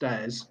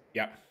upstairs.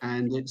 Yeah,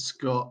 and it's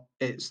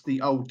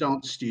the old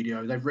dance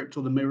studio. They've ripped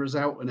all the mirrors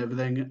out and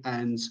everything,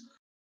 and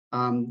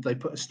they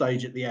put a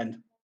stage at the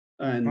end.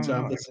 And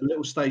there's a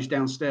little stage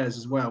downstairs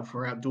as well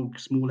for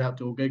small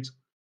outdoor gigs.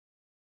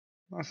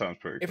 That sounds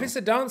pretty cool. If it's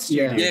a dance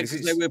studio, yeah,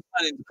 because they were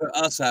planning to put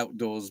us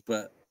outdoors,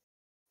 but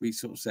we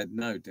sort of said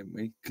no, didn't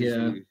we?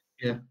 Yeah.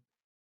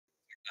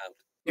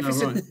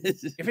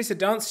 If it's a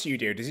dance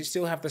studio, does it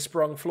still have the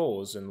sprung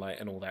floors and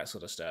all that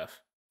sort of stuff?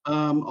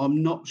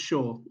 I'm not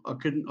sure. I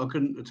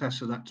couldn't attest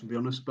to that, to be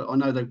honest. But I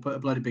know they put a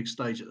bloody big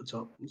stage at the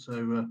top.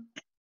 So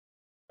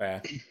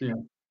fair. Yeah,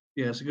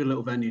 it's a good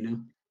little venue now.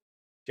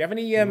 Do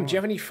you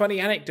have any funny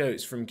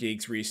anecdotes from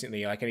gigs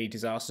recently, like any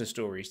disaster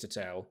stories to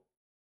tell?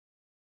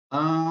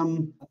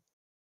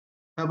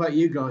 How about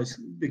you guys?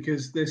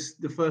 Because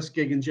the first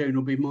gig in June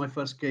will be my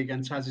first gig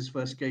and Taz's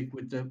first gig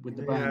with the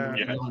band.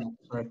 Yeah. Lineup,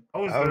 so.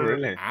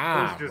 Really?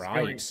 I was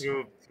just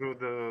going through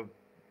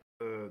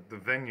the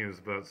venues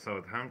about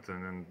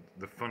Southampton, and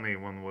the funny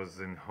one was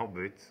in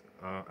Hobbit.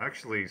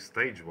 Actually,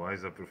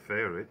 stage-wise, I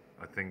prefer it.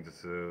 I think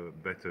it's a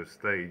better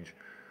stage.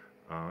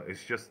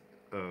 It's just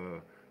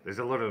there's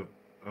a lot of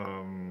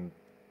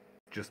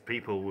just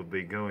people would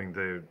be going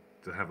there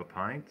to have a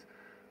pint,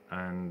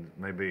 and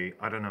maybe,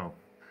 I don't know.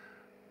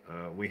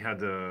 We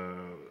had a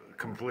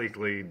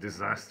completely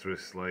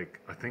disastrous, I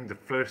think the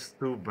first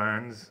two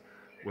bands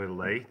were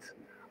late.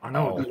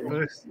 The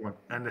first one,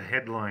 and the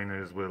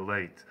headliners were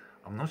late.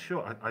 I'm not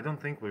sure. I don't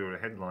think we were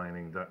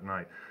headlining that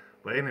night.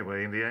 But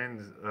anyway, in the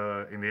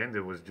end,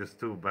 it was just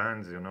two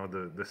bands.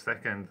 The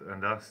second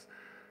and us,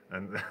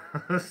 and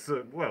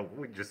so, well,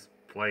 we just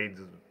played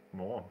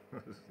more,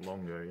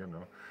 longer.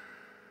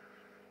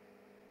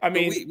 I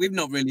mean, we've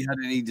not really had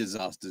any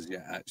disasters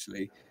yet.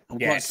 Actually, I'm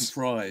quite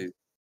surprised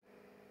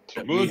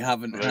that we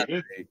haven't had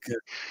it. It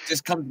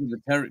just comes with the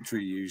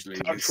territory usually.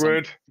 Touch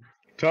wood.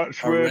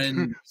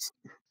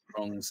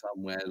 Wrong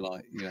somewhere,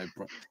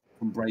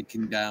 from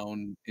breaking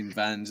down in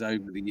vans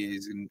over the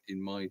years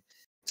in my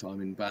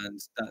time in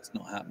bands. That's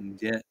not happened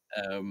yet.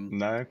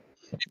 No.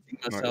 Hitting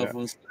myself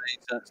on stage,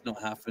 that's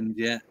not happened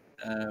yet.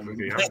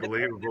 The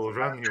unbelievable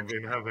run you've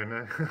been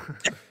having.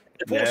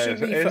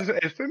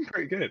 It's been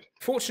pretty good.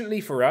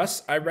 Fortunately for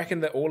us, I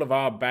reckon that all of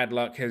our bad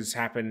luck has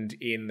happened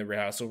in the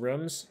rehearsal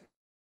rooms.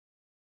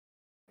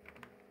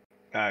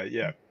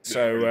 Yeah.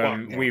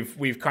 So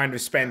we've kind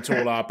of spent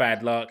all our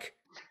bad luck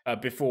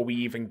before we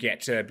even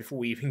get to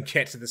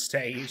the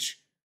stage.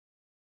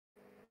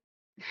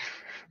 I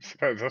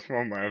suppose that's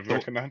one way of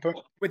looking at it.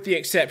 With the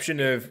exception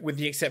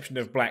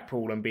of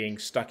Blackpool and being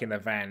stuck in a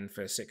van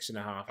for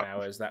 6.5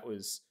 hours, that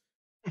was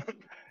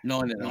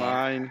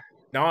 9.5.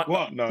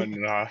 What?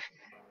 9.5.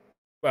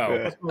 Well,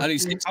 yeah. Only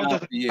 6.5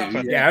 for you.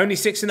 Yeah, only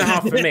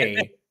 6.5 for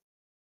me.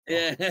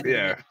 Yeah,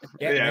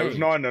 it was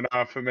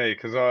 9.5 for me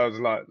because I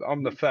was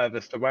I'm the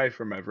furthest away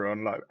from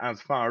everyone, as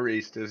far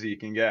east as you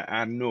can get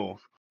and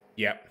north.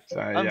 Yep. So,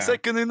 I'm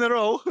second in a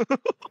row.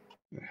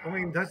 I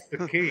mean, that's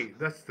the key.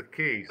 That's the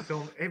key.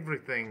 So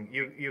everything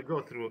you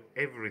go through,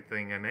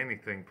 everything and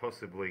anything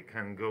possibly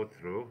can go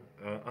through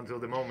until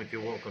the moment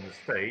you walk on the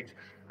stage,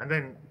 and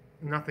then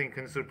nothing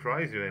can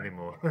surprise you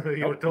anymore.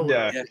 You're told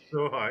it's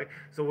so high,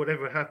 so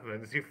whatever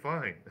happens, you're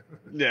fine.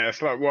 Yeah,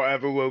 it's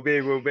whatever will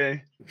be, will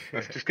be.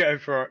 Let's just go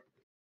for it.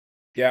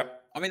 Yeah.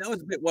 I mean, I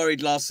was a bit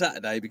worried last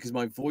Saturday because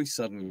my voice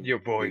suddenly. Your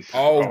voice.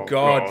 Oh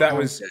God, that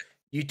was.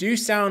 You do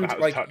sound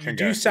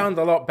sound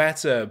a lot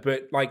better,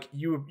 but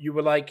you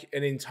were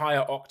an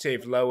entire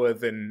octave lower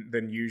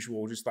than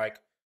usual. Just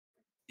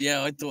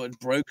yeah, I thought I'd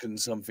broken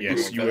something.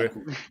 Yes, you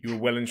were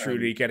well and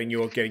truly getting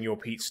your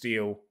Pete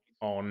Steele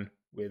on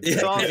with. It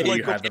sounds like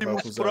you had the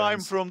Optimus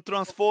Prime from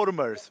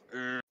Transformers.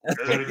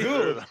 Very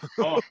good.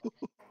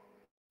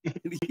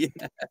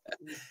 Yeah.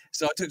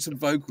 So I took some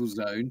vocal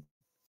zone.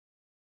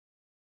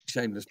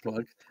 Shameless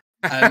plug.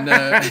 And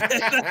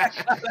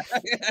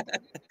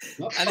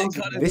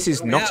this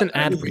is not an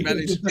ad read.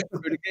 Managed to get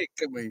through the gig,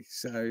 didn't we?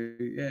 So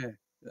yeah,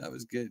 that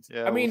was good.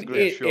 Yeah, I mean,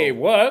 it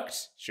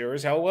worked. Sure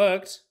as hell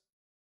worked.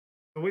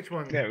 So which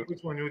one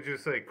would you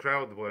say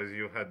crowd-wise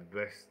you had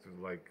best,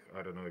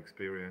 I don't know,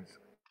 experience?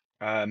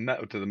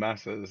 Metal to the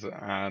Masses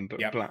and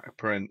Black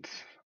Prince.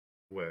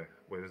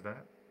 Where's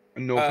that?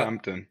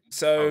 Northampton.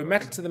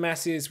 Metal to the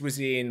Masses was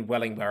in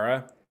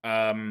Wellingborough,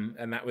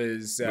 and that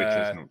was which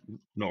is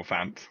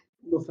Northampton.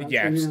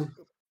 Yes,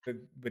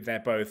 but they're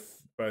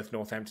both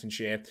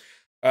Northamptonshire.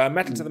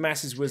 Metal to the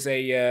Masses was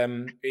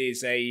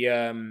is a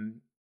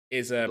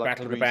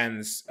Battle of the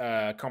Bands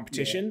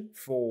competition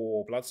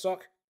for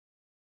Bloodstock,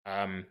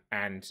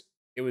 and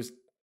it was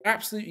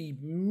absolutely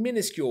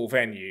minuscule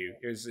venue.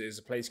 It was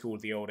a place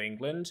called the Old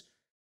England,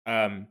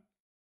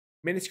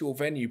 minuscule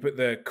venue, but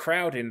the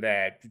crowd in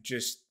there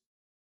just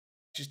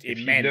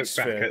immense.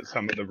 If you look back at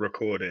some of the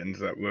recordings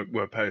that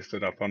were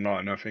posted up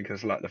online, I think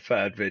it's the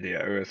third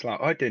video. It's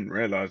I didn't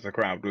realise the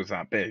crowd was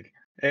that big.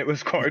 It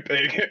was quite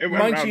big. It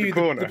went around the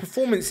corner. The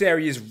performance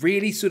area is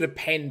really sort of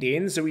penned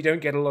in, so we don't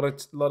get a lot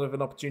of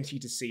an opportunity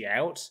to see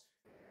out.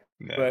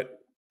 Yeah. But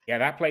yeah,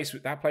 that place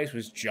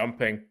was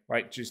jumping,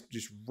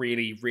 just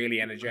really,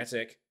 really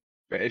energetic.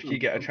 But if you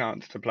get a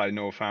chance to play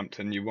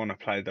Northampton, you want to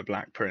play the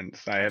Black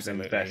Prince. They have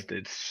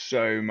invested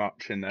so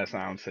much in their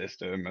sound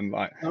system, and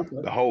like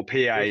the whole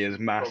PA is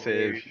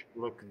massive.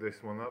 Look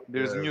this one up.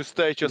 There's a new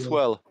stage as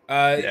well.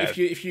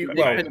 If you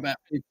they spent about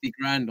 50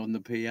 grand on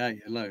the PA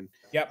alone.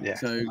 Yep. Yeah.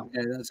 So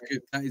yeah, that's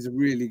good. That is a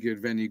really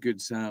good venue,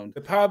 good sound.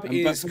 The pub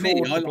is for called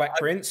me, the Black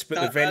Prince, but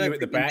the venue at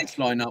the back. In this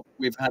lineup,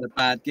 we've had a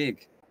bad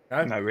gig.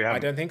 No, we haven't. I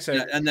don't think so.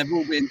 Yeah, and they've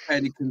all been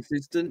fairly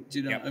consistent. Do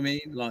you know what I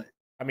mean? Like,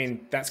 I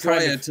mean, that's prior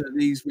kind of to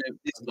this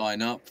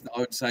lineup,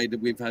 I would say that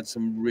we've had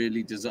some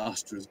really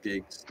disastrous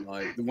gigs,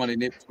 like the one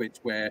in Ipswich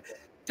where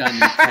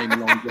Daniel came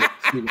along to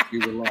see what you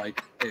were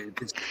like.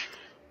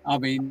 I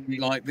mean,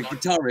 like the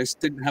guitarist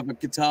didn't have a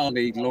guitar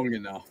lead long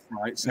enough,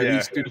 right? So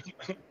he stood in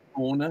the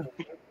corner.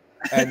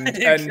 And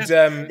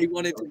he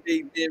wanted to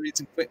be near his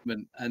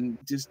equipment and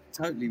just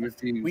totally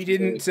refused. We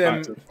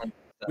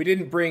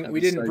didn't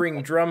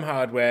bring drum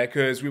hardware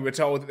because we were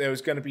told that there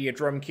was going to be a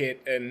drum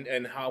kit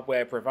and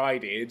hardware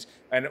provided,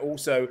 and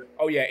also,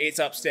 oh yeah, it's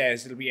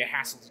upstairs. It'll be a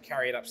hassle to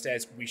carry it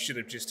upstairs. We should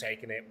have just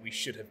taken it. We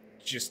should have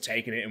just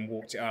taken it and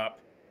walked it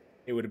up.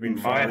 It would have been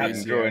far I hadn't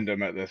easier. joined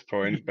them at this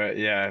point, but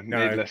yeah,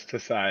 needless to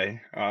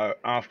say,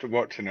 after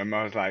watching them,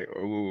 I was like,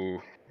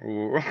 ooh.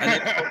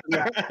 And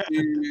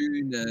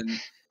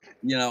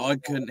you know, I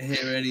couldn't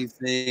hear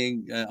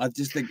anything. I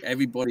just think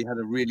everybody had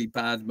a really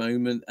bad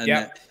moment,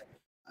 and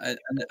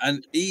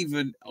and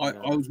even I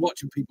was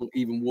watching people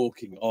even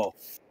walking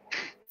off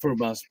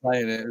from us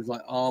playing it. It was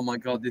like, oh my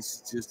god, this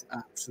is just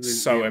absolutely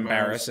so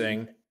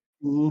embarrassing.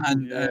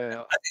 And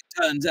it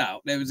turns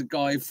out there was a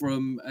guy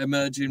from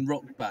emerging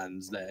rock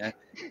bands there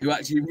who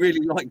actually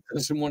really liked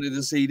us and wanted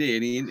a CD,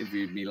 and he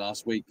interviewed me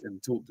last week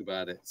and talked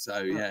about it. So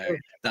yeah,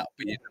 that'll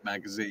be in the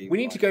magazine. We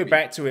need to go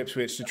back to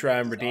Ipswich to try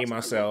and redeem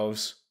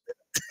ourselves.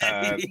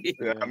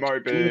 It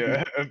might be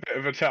a bit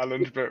of a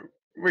challenge, but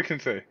we can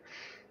see.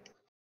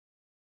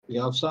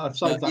 Yeah, I've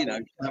saved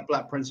that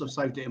Black Prince. I've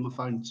saved it in my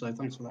phone, so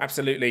thanks for that.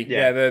 Absolutely.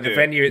 Yeah, the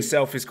venue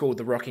itself is called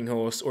the Rocking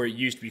Horse, or it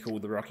used to be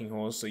called the Rocking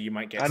Horse, so you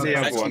might get some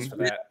messages for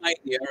that.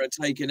 Mania are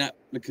taking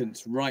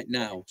applicants right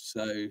now,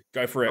 so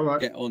go for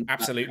it. Get on.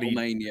 Absolutely.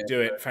 Mania.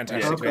 Do it.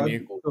 Fantastic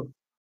venue. Cool.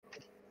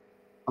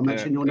 I'll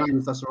mention your name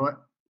if that's all right.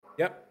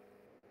 Yep.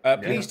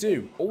 Please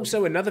do.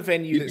 Also, another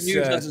venue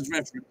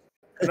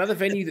another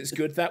venue that's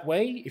good that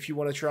way, if you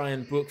want to try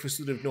and book for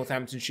sort of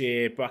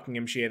Northamptonshire,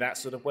 Buckinghamshire, that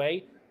sort of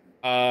way.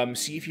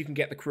 See if you can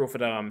get the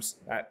Crawford Arms.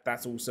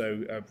 That's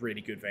also a really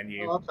good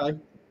venue. Oh, okay.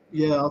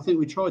 Yeah, I think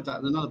we tried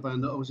that in another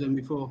band that I was in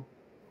before.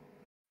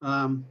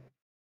 Can't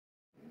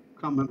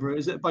remember.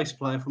 Is it a bass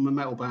player from a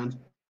metal band?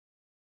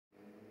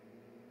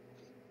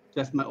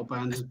 Death metal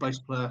band. His bass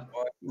player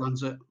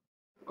runs it.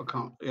 I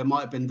can't. It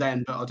might have been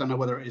then, but I don't know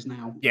whether it is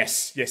now.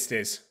 Yes, it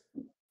is.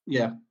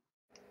 Yeah.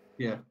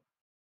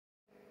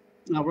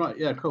 Oh, right.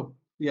 Yeah, cool.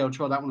 Yeah, I'll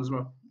try that one as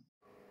well.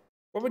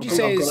 What would you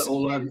say is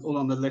got it all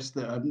on the list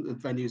that the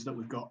venues that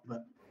we've got,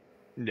 but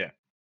yeah.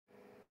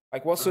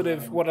 Like what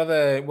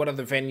other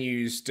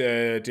venues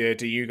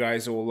do you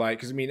guys all like?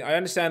 Because I mean, I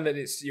understand that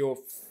it's your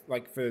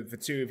for the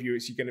two of you,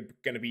 it's going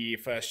to be your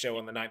first show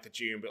on the 9th of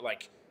June, but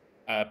like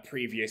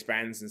previous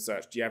bands and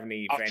such. Do you have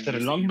any venues that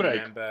you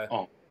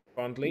remember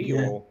fondly?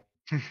 Yeah. Or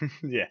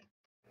yeah.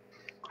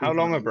 How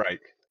long a break?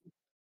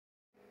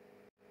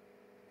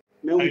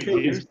 Milton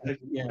Keynes.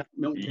 Yeah,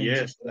 Milton Keynes.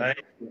 Yes,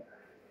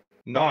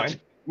 9.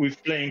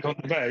 With playing on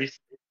the bass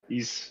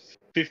is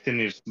 15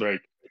 years break.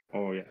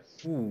 Oh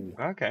yes. Ooh,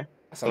 okay,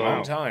 that's a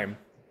long time.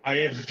 I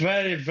am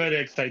very, very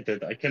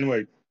excited. I can't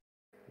wait.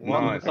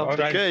 Nice.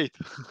 Okay.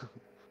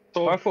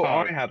 So I thought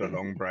hard. I had a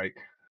long break.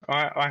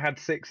 I had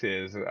 6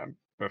 years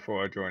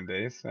before I joined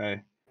these. So,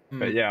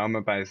 but yeah, I'm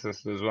a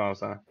bassist as well.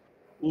 So.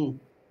 Oh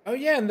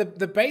yeah, and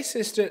the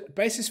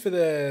bassist for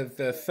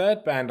the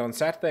third band on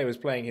Saturday was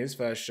playing his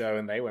first show,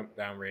 and they went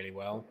down really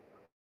well.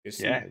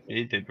 Yeah,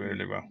 he did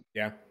really well.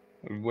 Yeah.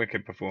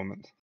 Wicked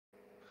performance.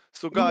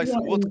 So guys, so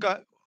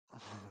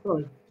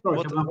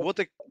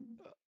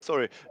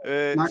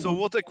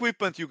what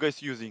equipment you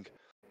guys using?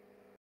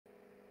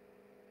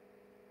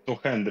 So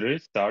Henry,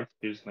 start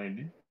please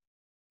maybe.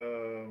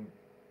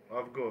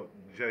 I've got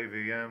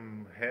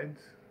JVM head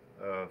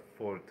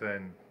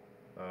 410.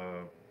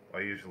 I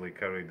usually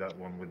carry that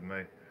one with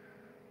me.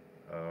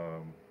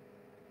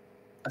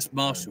 That's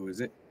Marshall, is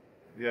it?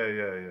 Yeah,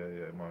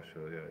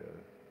 Marshall, yeah.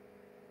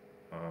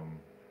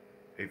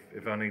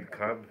 If I need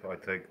cab, I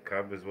take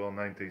cab as well,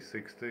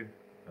 1960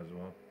 as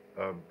well.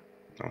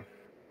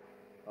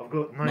 I've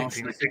got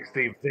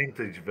 1960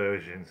 vintage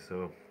version,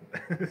 so.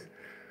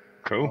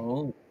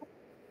 Cool.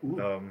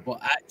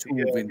 What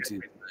actual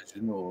vintage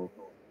version, or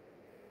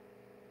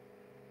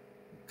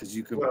because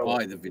you can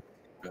buy the vintage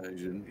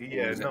version?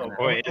 Yeah, no.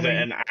 Or is it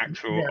an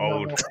actual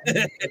old?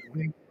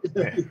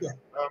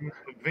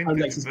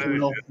 Vintage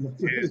version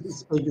is.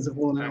 Speakers have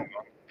worn out.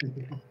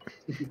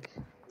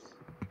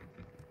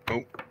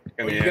 Oh.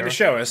 Are you going to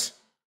show us?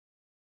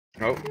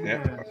 Oh,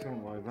 yeah.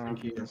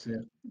 Thank you. That's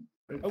it.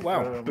 Oh,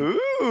 wow.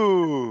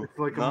 Ooh, it's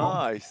like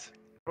nice.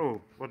 Oh,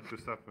 what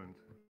just happened?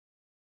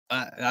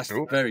 That's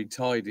very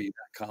tidy.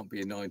 That can't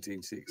be a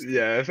 1960.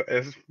 Yeah,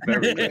 it's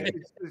very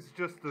clean. It's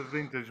just a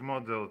vintage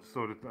model,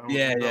 sort of.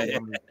 Yeah.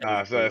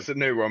 So it's a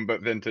new one,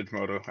 but vintage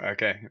model.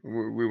 Okay,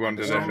 we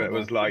wondered if it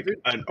was like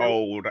an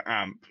old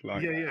amp.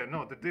 Like... Yeah.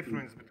 No, the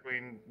difference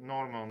between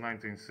normal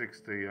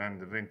 1960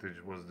 and the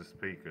vintage was the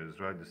speakers,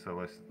 right? The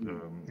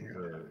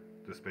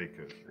the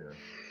speakers. Yeah.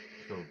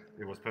 So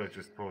it was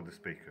purchased for the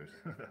speakers.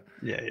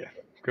 Yeah.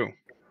 Cool.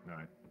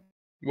 Right.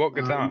 What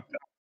guitar?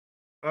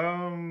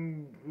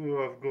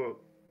 I've got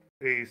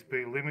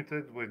ESP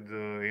Limited with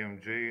the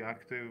EMG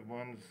active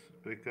ones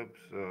pickups.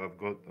 I've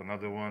got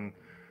another one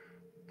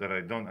that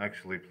I don't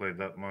actually play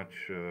that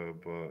much,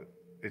 but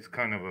it's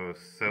kind of a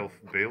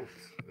self-built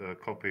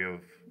copy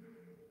of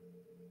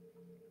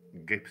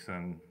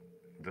Gibson,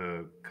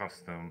 the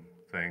custom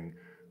thing,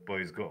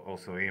 but it's got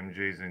also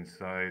EMGs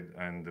inside,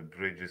 and the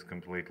bridge is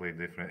completely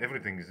different.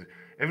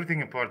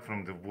 Everything apart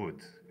from the wood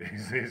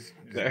is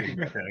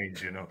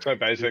changed, you know. So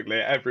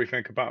basically,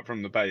 everything apart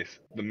from the bass,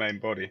 the main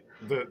body.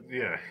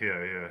 Yeah.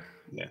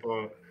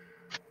 But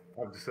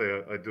I have to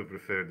say, I do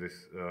prefer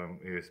this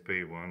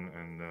ESP one,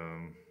 and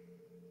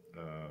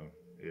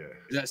yeah.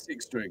 Is that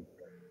 6-string?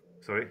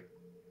 Sorry?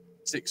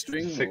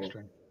 6-string?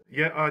 6-string.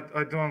 Yeah,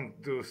 I don't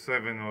do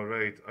 7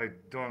 or 8. I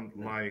don't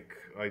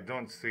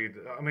see.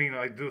 I mean,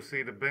 I do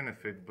see the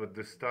benefit, but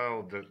the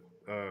style that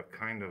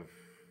kind of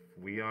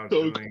we are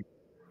doing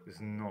is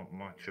not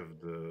much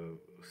of the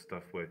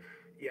stuff where.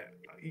 Yeah,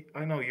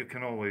 I know you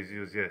can always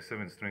use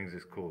 7 strings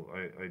is cool.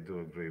 I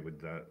do agree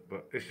with that,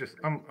 but it's just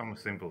I'm a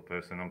simple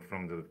person. I'm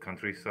from the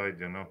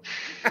countryside, you know.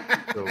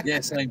 So, yeah,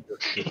 same.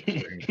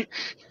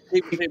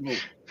 People.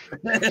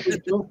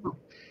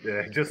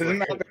 Yeah, just Isn't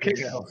like that the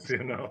Kiss else,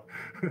 you know.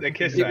 The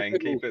Kiss saying,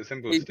 "Keep it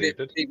simple,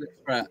 stupid." Keep it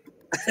scrap.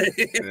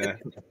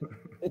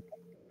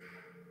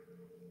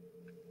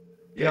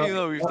 Yeah, you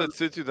know, if that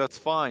suits you, that's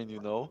fine,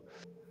 you know.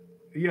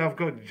 Yeah, I've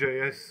got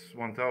JS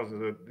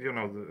 1000. You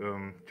know,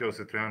 the Joe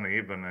Satriani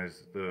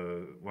Ibanez,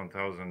 the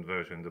 1000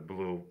 version, the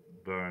blue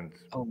burnt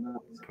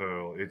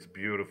pearl. It's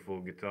beautiful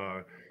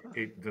guitar.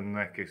 The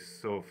neck is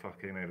so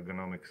fucking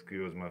ergonomic.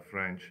 Excuse my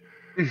French.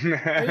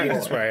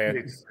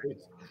 It's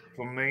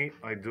for me.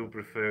 I do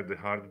prefer the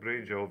hard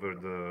bridge over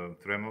the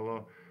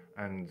tremolo,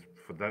 and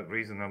for that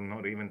reason, I'm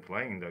not even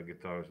playing that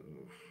guitar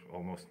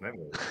almost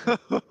never.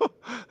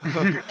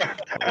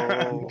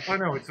 I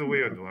know it's a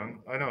weird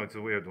one.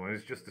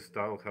 It's just the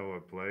style how I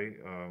play.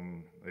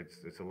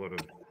 It's a lot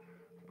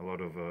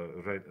of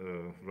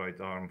right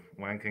arm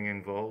wanking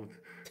involved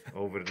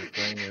over the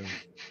thing, and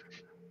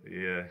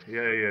yeah.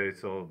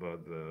 It's all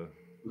about the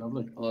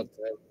Lovely.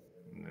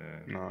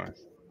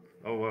 Nice.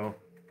 Oh well,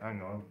 hang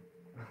on.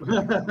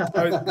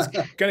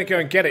 It's gonna go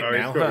and get it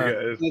now.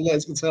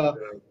 It's guitar.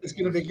 It's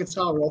gonna be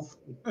guitar off.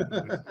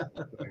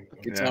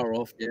 Guitar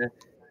off, yeah.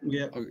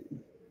 Yeah.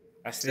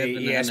 That's the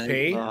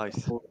ESP.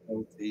 Nice.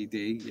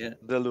 LTD, yeah.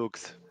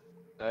 Deluxe.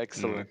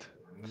 Excellent.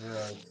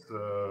 Yeah, it's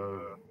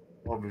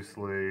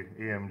obviously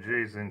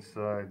EMGs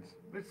inside.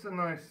 It's a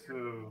nice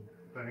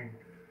thing.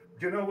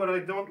 Do you know what I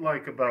don't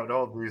like about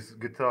all these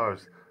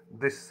guitars?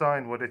 This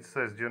sign, what it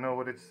says. Do you know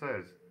what it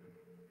says?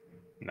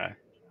 No.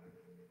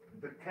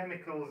 The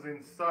chemicals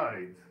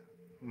inside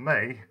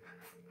may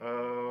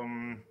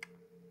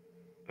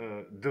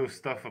do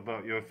stuff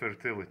about your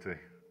fertility.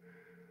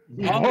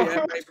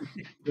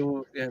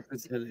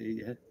 Fertility,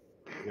 yeah.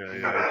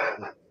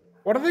 Yeah.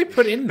 What do they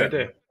put in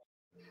there?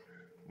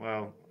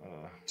 Well,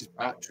 just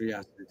battery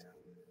acid.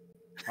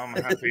 I'm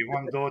happy.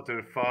 One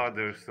daughter,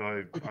 father,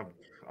 so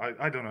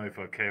I don't know if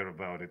I care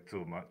about it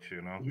too much,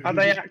 you know. Are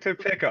they active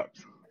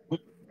pickups?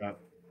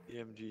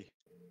 EMG.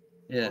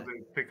 Yeah.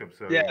 Pickups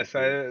are. Yeah,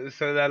 so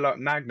they're like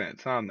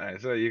magnets, aren't they?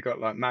 So you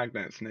got like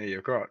magnets near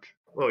your crotch.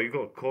 Well, you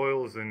got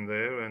coils in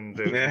there, and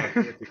there's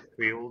magnetic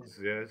fields,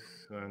 yes,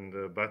 and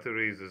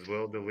batteries as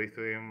well. The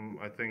lithium,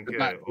 I think, the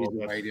yeah, all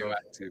that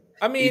radioactive.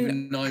 I mean,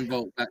 even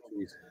 9-volt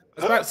batteries. I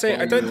was about to say,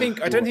 I don't think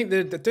the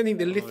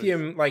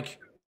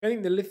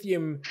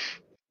lithium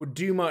would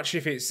do much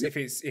if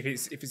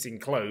it's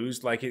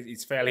enclosed. Like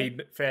it's fairly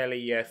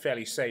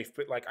safe.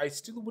 But like, I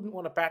still wouldn't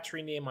want a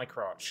battery near my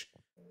crotch.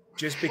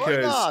 Just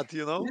because, why not,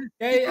 you know?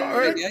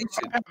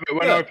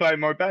 When I play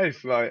my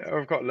bass, like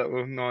I've got a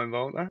little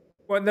 9-volt there.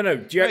 Well, no.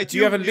 Do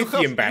you have a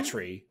lithium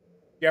battery?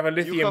 Do you have a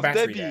lithium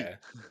battery there?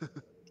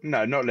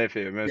 No, not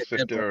lithium. It's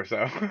just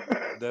Duracell.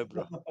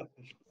 Debra.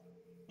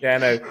 Yeah,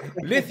 no.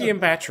 Lithium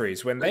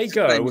batteries, when they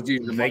go, they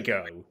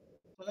go.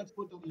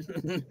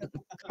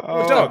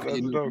 Oh, dog.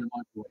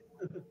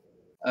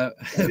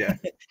 Yeah.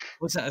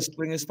 What's that? A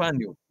Springer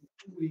Spaniel?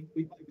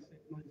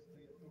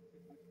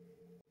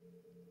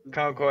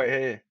 Can't quite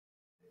hear.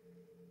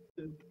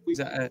 Is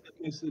that a...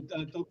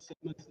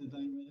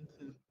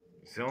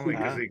 It's only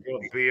because he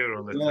got beer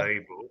on the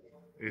table.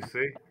 You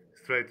see,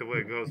 straight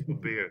away goes for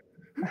beer.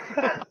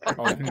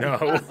 Oh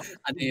no!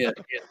 And here,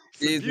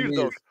 It's a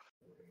dog.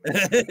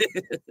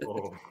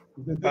 Oh.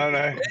 Oh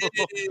no!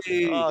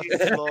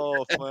 That's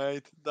off,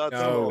 mate. That's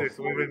No. off.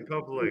 We're in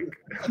public.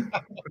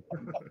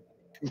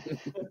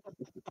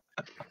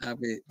 Have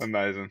it.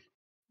 Amazing.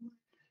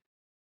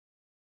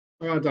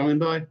 All right, darling.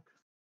 Bye.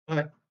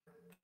 Bye.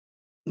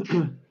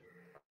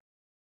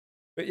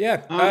 But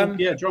yeah,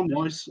 yeah, drum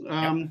wise,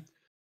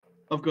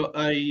 I've got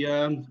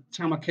a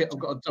Tama kit. I've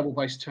got a double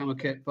bass Tama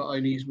kit, but I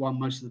only use one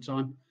most of the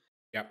time.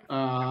 Yep.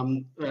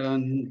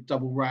 And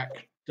double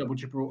rack, double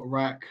Gibraltar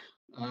rack,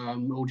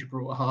 all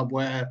Gibraltar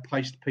hardware,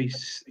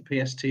 piece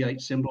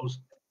PST8 cymbals,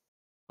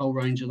 whole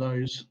range of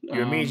those.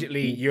 You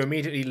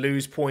immediately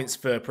lose points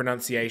for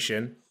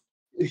pronunciation.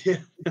 Yeah.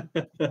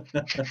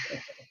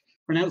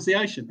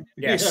 Pronunciation.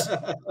 Yes.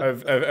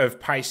 of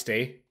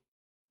pasty.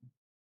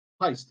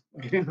 Paste.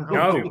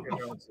 No.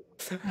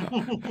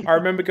 I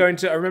remember going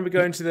to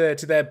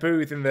their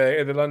booth in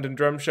the London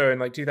Drum Show in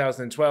like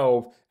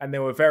 2012, and they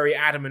were very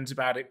adamant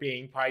about it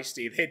being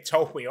pasty. They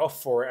told me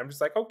off for it. I'm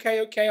just like,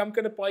 okay, I'm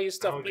gonna buy your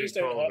stuff. Please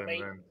don't hurt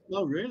me. Then?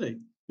 Oh, really?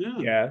 Yeah.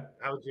 Yeah.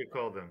 How do you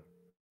call them?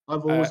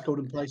 I've always called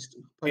them paste.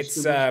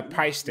 It's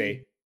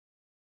pasty.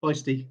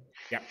 Pasty.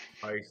 Yeah.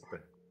 Paste.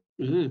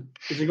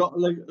 Has it got a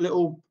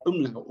little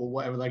umlaut or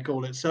whatever they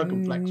call it,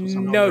 circumflex or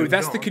something? No,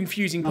 that's the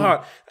confusing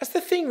part. That's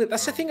the thing.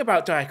 That's the thing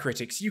about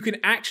diacritics. You can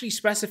actually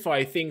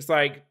specify things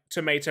like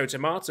tomato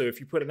if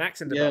you put an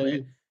accent above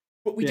it,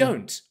 but we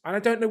don't, and I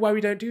don't know why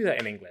we don't do that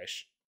in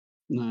English.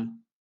 No,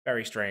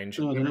 very strange.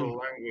 No,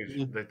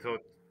 language. They thought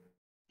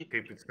keep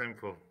it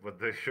simple, but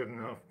they shouldn't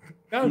have.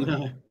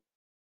 No.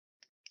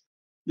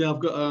 Yeah, I've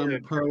got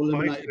pearl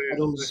illuminated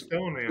pedals,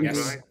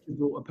 yes,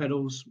 Gibraltar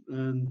pedals,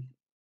 and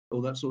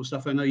all that sort of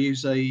stuff. And I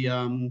use a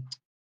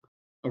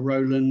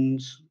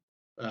Roland,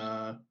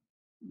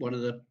 one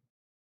of the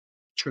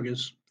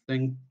triggers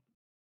thing.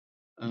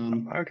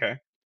 Okay.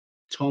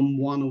 Tom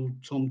 1 or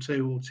Tom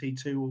 2 or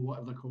T2 or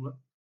whatever they call it.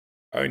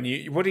 Oh, and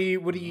what do you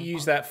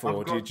use that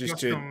for?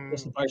 Just a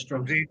bass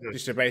drum.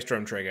 Just a bass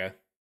drum trigger.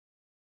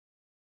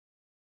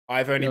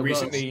 I've only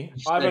recently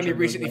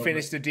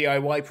finished a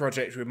DIY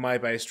project with my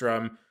bass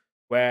drum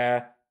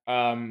where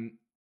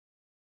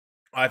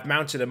I've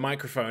mounted a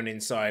microphone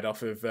inside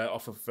off of one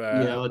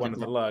of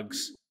the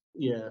lugs.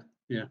 Yeah.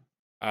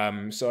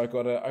 So I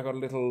got a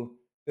little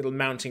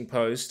mounting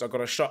post. I've got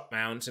a shot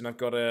mount, and I've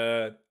got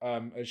a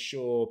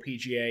Shure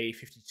PGA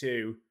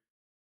 52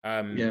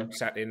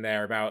 sat in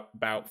there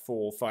about 4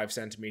 or 5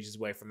 centimeters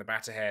away from the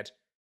batter head,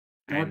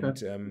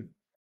 and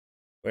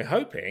we're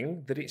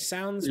hoping that it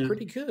sounds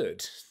pretty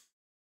good.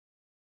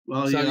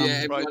 Well, so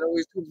everyone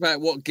always talks about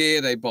what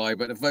gear they buy,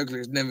 but the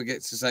vocalist never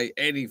gets to say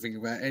anything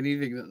about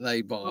anything that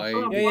they buy.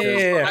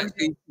 Yeah.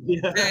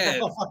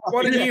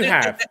 What do you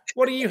have?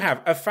 What do you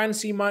have? A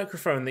fancy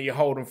microphone that you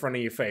hold in front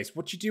of your face.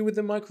 What do you do with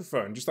the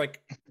microphone? Just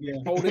like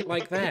hold it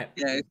like that.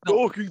 Yeah, it's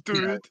talking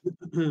to it. It's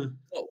not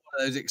one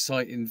of those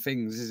exciting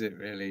things, is it?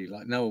 Really,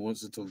 like no one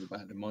wants to talk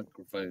about the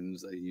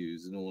microphones they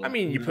use and all. I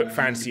mean, you put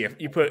fancy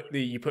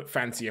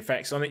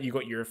effects on it. You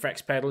got your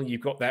effects pedal.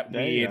 You've got that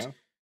weird.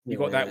 You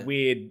got that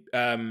weird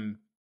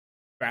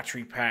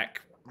battery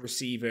pack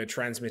receiver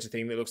transmitter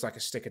thing that looks like a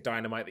stick of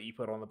dynamite that you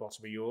put on the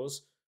bottom of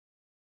yours.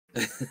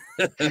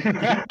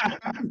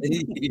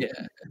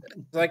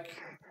 Like,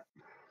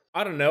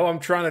 I don't know. I'm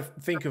trying to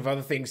think of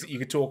other things that you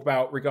could talk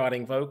about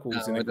regarding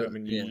vocals and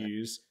equipment you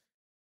use.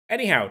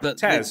 Anyhow,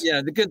 Taz.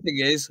 The good thing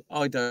is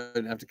I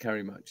don't have to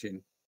carry much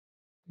in.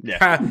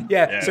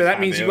 So that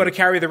means you've got to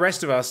carry the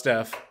rest of our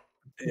stuff.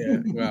 Yeah,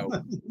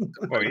 well,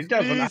 he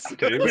doesn't have to,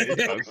 but he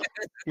does.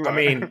 I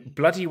mean,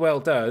 bloody well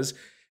does.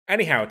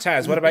 Anyhow,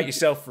 Taz, what about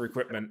yourself for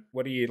equipment?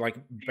 What do you like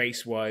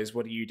bass-wise?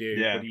 What do you do?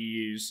 Yeah. What do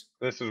you use?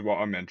 This is what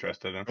I'm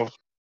interested in.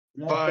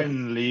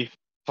 Finally,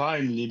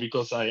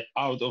 because I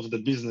out of the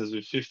business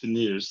with 15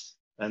 years,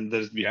 and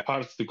there's be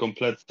parts to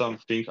complete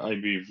something,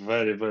 I'd be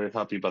very, very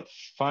happy. But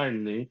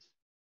finally,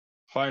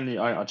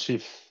 I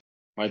achieved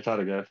my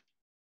target.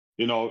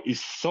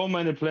 It's so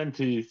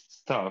plenty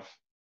stuff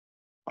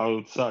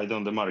outside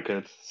on the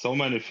market, so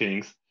many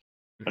things,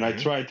 and I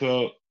try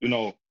to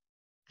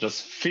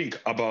just think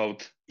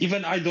about,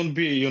 even I don't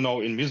be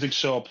in music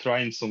shop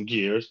trying some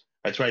gears,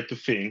 I try to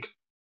think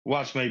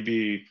watch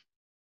maybe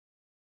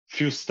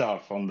few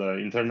stuff on the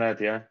internet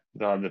that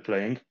are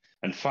playing,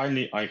 and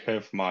finally I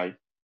have my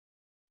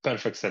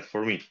perfect set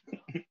for me.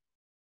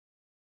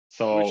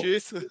 So which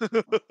is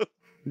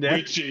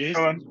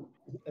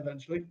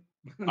eventually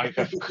I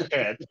have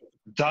had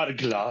Dark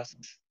Glass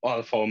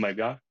Alpha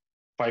Omega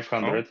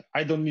 500.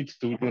 I don't need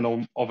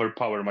to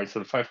overpower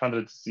myself.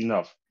 500 is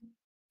enough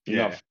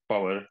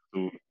power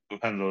to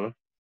handle.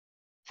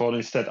 For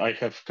instead, I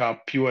have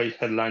PUA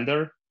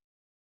Headliner.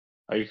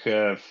 I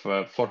have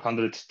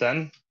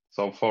 410,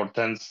 so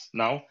 410s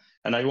now,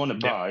 and I want to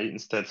buy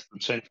instead to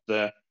change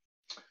the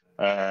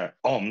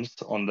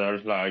ohms on there,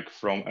 like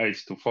from 8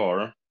 to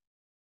 4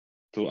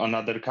 to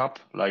another cap,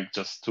 like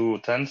just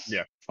 2 10s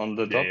on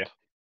the top.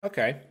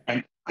 Okay.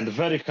 And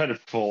very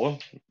helpful,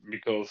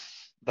 because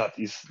that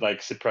is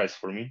like surprise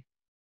for me.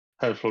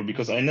 Helpful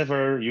because I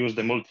never use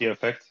the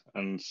multi-effect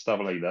and stuff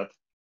like that.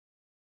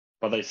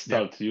 But I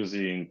start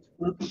using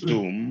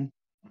Zoom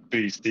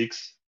B6,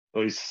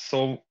 so it's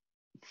so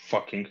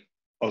fucking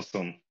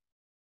awesome.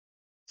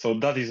 So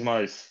that is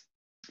my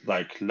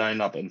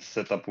lineup and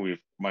setup with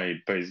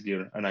my bass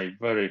gear, and I'm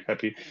very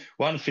happy.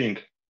 One thing,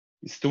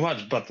 It's too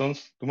much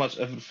buttons, too much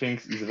everything.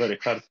 It's very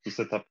hard to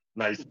set up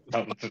nice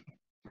sound.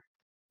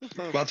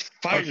 But I'm sure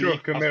finally,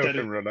 Camille after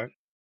can relate.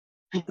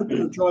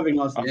 Driving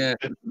license. Yeah,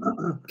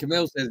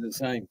 Camille says the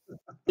same.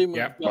 Too much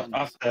Yep. but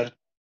buttons. after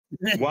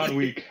 1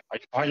 week, I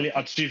finally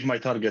achieved my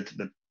target,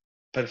 the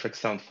perfect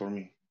sound for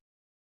me.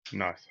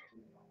 Nice.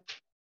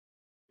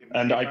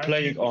 And I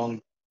playing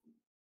on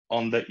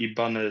the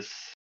Ibanez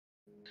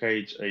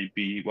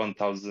HAB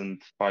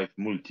 1005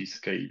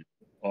 multi-scale.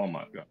 Oh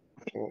my god.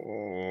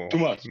 Oh, Too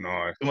much.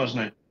 nice. Too much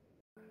nice.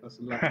 That's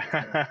a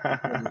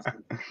lot.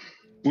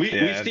 We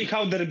Yeah. see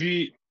how there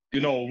be,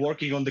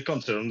 working on the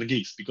concert, on the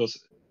gigs, because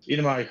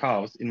in my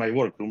house, in my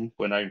workroom,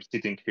 when I'm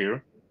sitting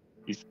here,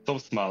 it's so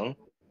small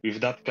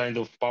with that kind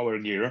of power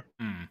gear.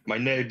 Hmm. My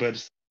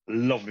neighbors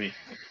love me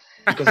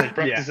because I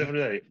practice every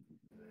day.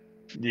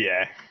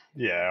 Yeah,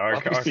 I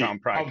But we see,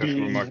 can't practice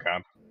how with my be-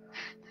 cab.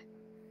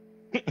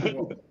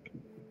 Well,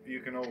 you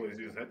can always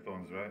use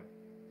headphones, right?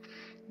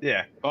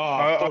 Yeah.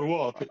 for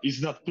what? It's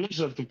that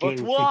pleasure to play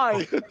But with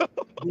why?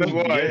 That's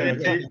why.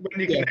 Yeah, When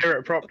you can hear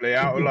it properly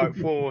out of like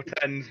 4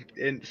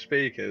 10-inch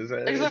speakers,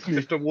 Exactly.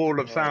 it's just a wall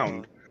of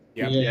sound.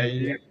 Yep.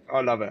 Yeah,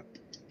 I love it.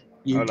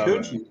 You I love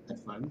could it. use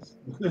headphones.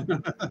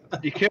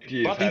 You could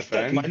use But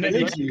instead, my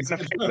headphones, but you're neighbors- not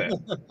going to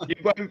feel it. You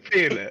won't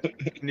feel it.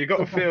 And you got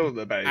to feel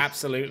the bass.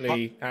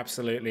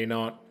 Absolutely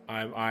not.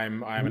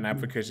 I'm an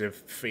advocate of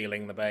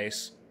feeling the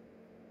bass.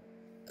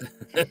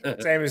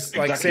 Same as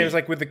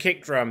Exactly. with the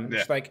kick drum. Yeah.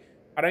 It's like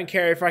I don't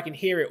care if I can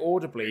hear it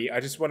audibly. I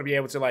just want to be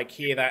able to like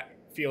hear that,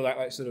 feel that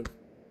like sort of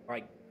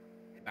like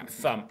that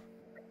thump.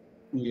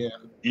 Yeah.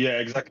 Yeah,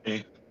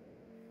 exactly.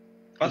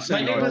 But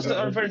Same my neighbors guy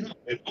are that- very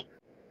happy.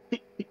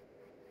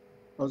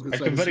 I was going I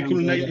to say have the very sound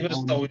cool guy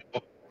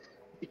neighbors.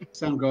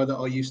 sound guy that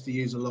I used to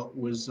use a lot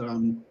was a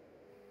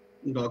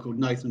guy called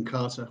Nathan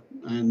Carter,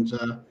 and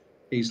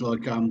he's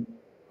like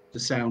the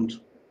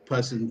sound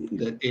person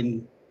that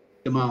in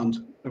demand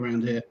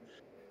around here,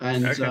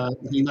 and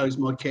he knows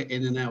my kit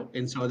in and out,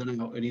 inside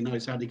and out, and he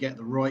knows how to get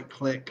the right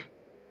click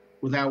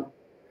without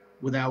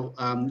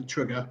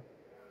trigger.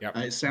 Yep.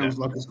 It sounds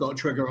like it's got a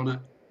trigger on it,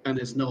 and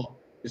it's not.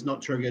 It's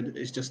not triggered.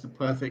 It's just the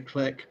perfect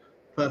click,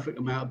 perfect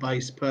amount of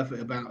bass,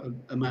 perfect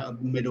amount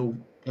of middle,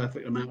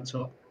 perfect amount of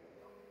top.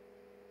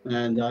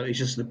 And he's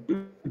just a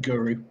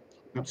guru,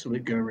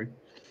 absolute guru.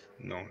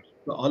 Nice.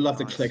 But I love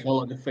the Nice. click. I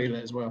like to feel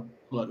it as well.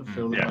 I like to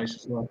feel the Yeah. bass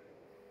as well.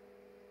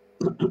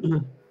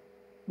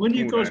 When are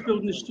you All guys day.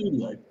 building the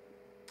studio?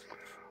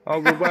 Oh,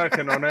 we're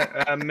working on it.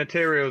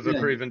 Materials are Yeah.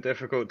 proving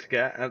difficult to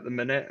get at the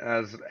minute,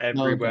 as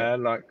everywhere.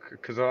 Like,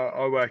 because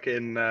I work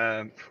in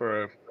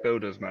for a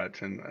builder's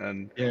merchant,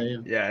 and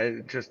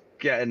just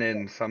getting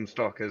in some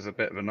stock is a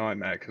bit of a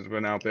nightmare because we're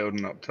now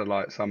building up to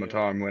like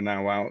summertime. We're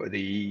now out of the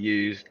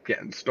EUs.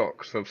 Getting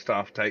stocks of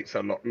stuff takes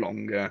a lot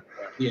longer.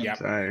 Yeah.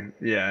 So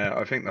yeah,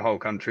 I think the whole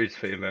country's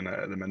feeling it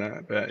at the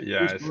minute. But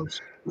yeah,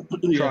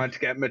 trying to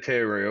get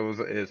materials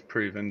is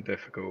proving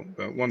difficult.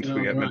 But once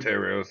we get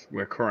materials,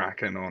 we're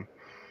cracking on.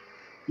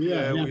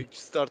 Yeah. We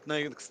start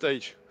next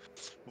stage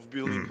of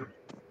building.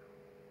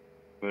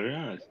 Very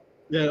nice.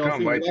 Yeah,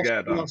 Can't wait to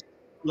get done.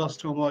 Last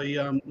time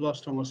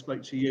I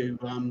spoke to you,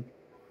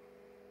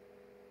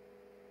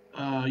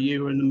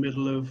 you were in the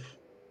middle of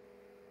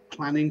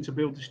planning to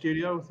build the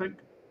studio, I think.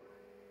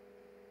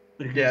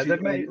 Because Yeah,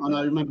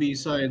 I remember you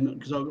saying,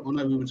 because I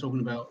know we were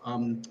talking about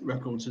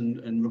records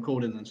and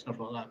recording and stuff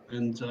like that,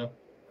 and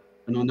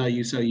I know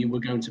you say you were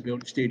going to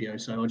build a studio,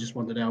 so I just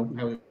wondered how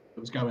it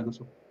was going. That's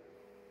all.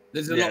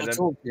 There's a lot of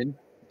talking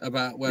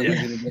about where we're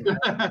going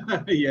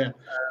to get.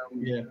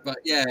 But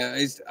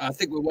I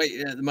think we're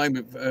waiting at the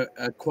moment for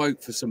a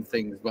quote for some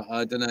things, but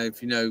I don't know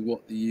if you know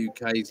what the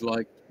UK is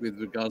like with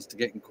regards to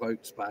getting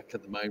quotes back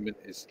at the moment.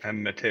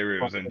 And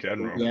materials in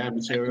general. Yeah,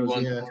 materials.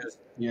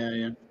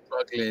 Yeah.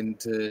 Struggling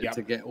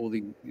to get all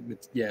the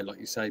like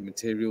you say,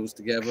 materials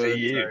together.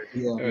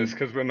 It's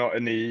because we're not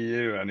in the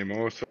EU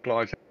anymore.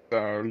 Supply chains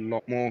are a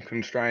lot more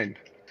constrained.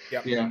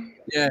 Yeah.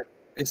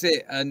 It's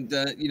it. And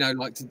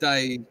like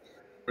today,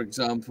 for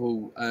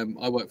example,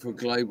 I work for a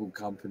global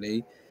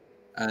company,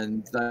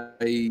 and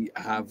they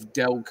have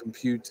Dell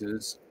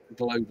computers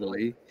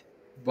globally,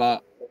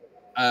 but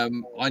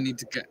I need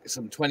to get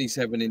some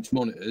 27-inch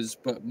monitors,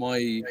 but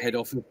my head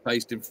office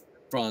based in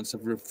France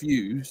have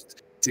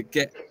refused to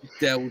get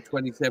Dell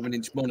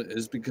 27-inch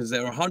monitors because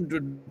they're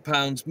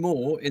 £100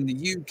 more in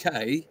the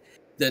UK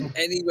than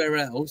anywhere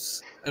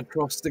else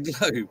across the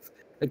globe,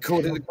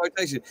 according to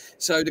quotation.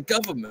 So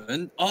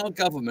our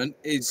government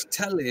is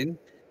telling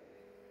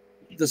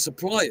the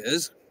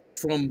suppliers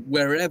from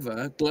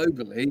wherever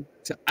globally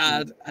to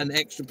add an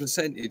extra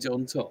percentage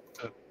on top.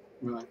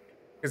 Right.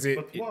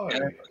 But why?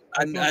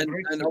 And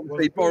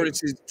obviously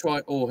Boris is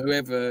trying, or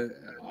whoever,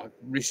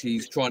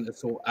 Rishi's trying to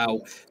sort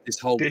out this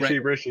whole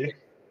Rishi.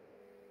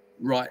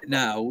 right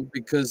now,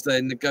 because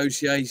their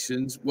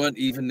negotiations weren't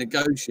even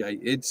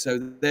negotiated. So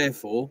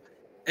therefore,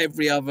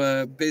 every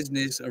other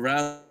business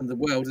around the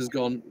world has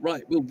gone,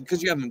 right, well,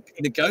 because you haven't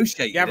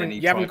negotiated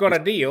you haven't got a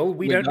deal,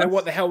 we don't know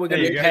what the hell we're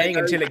going to be paying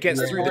until it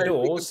gets through the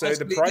door, so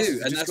the price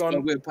has just gone.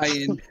 And that's why we're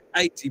paying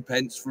 80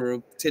 pence for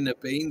a tin of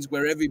beans,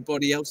 where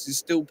everybody else is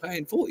still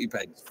paying 40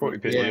 pence.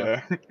 40p,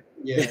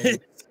 yeah.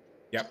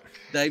 Yep.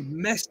 They've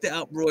messed it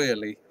up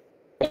royally.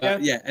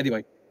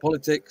 Anyway,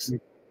 politics.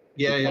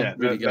 Yeah.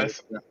 Really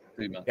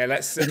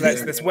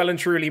let's well and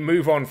truly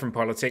move on from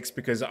politics,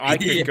 because I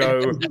could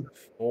go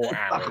 4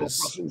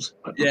 hours.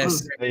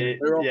 Yes.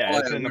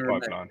 It's in the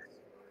pipeline.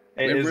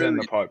 It is in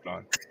the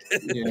pipeline.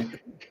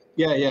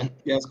 Yeah.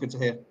 It's good to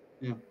hear.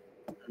 Yeah.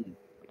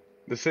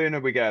 The sooner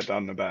we get it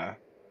done, the better.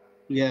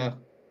 Yeah.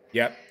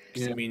 Yep.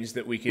 Because it means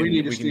that we can. We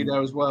need a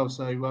studio as well.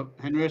 So,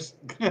 Henris.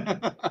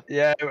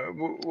 Yeah.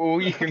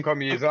 Well, you can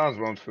come use ours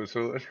once we're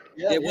sorted.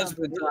 Once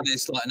we're done,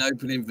 it's like an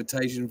open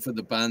invitation for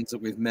the bands that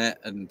we've met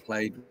and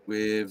played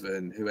with,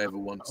 and whoever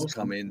wants to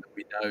come in that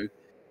we know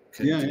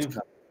can just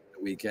come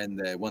the weekend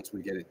there once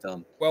we get it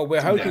done. Well,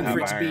 we're hoping for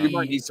it to be. We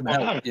might need some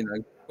help, you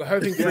know. We're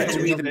hoping for it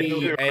to either be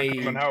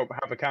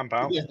have a camp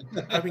out.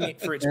 Hoping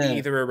for it to be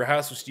either a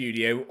rehearsal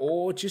studio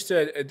or just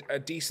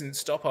a decent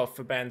stop off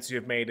for bands who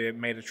have made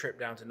a trip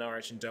down to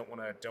Norwich and don't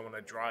want to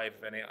drive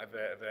any of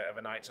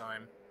a night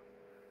time.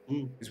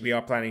 Because we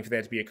are planning for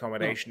there to be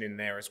accommodation in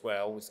there as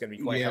well. It's going to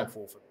be quite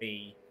helpful for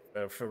me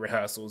for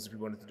rehearsals if we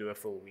wanted to do a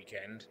full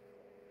weekend.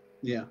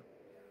 Yeah.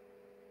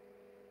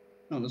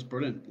 Oh, that's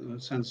brilliant.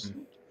 It sounds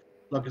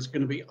like it's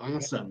going to be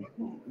awesome.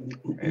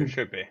 It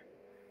should be.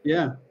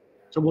 Yeah.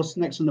 So what's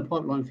next in the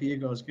pipeline for you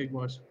guys,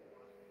 gig-wise?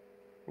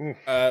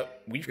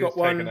 We've got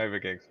one. Taking over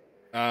gigs.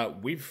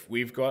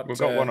 We've got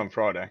one on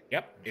Friday.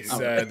 Yep, it's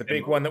the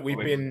big one that we've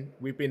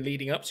been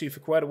leading up to for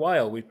quite a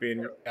while. We've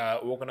been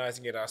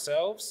organising it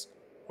ourselves.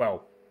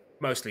 Well,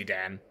 mostly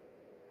Dan.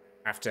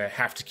 Have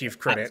to give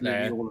credit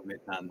there. All of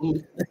it, Dan.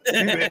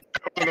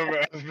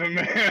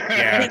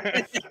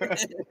 Yeah.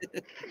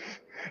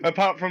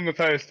 Apart from the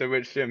poster,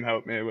 which Jim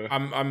helped me with.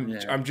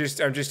 I'm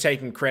just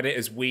taking credit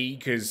as we,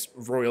 because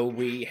Royal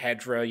we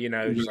Hedra, you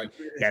know, just like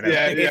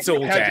it's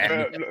all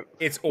Dan.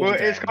 It's all Dan.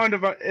 It's kind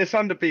of it's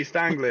under Beast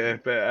Anglia,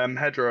 but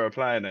Hedra are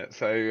playing it,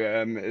 so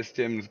it's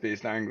Jim's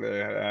Beast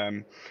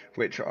Anglia,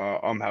 which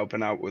I'm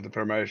helping out with the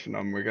promotion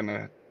on. We're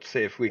gonna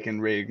see if we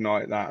can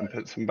reignite that and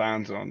put some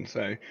bands on.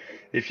 So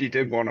if you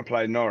did want to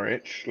play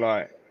Norwich,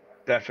 like,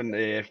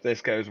 definitely, if this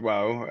goes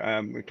well,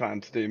 we plan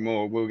to do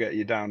more, we'll get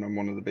you down on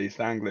one of the Beast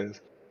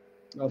Anglias.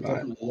 Oh,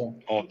 definitely, yeah.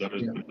 Oh, that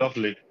is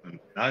lovely.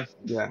 Nice.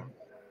 Yeah.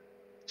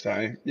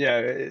 So,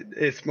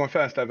 it's my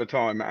first ever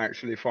time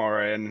actually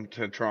foraying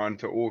to trying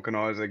to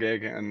organise a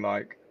gig and,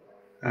 like,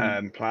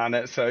 plan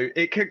it. So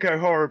it could go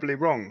horribly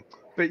wrong,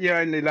 but you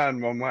only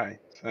learn one way.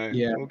 So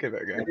we'll give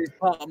it a go. It's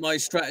part of my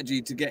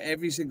strategy to get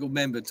every single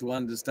member to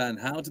understand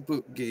how to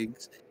book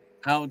gigs,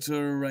 how to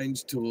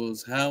arrange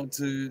tours, how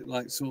to,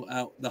 like, sort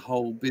out the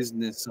whole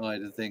business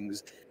side of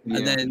things.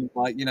 And then,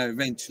 like, you know,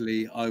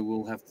 eventually I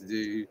will have to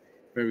do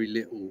very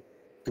little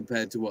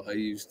compared to what I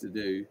used to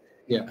do.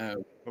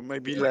 Or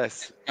maybe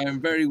less. I'm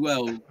very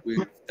well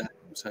with that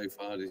so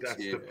far this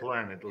year. That's the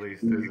plan, at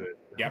least, is it?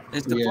 Yep.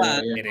 It's the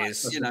plan. It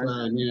is. That's You know,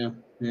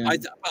 the plan,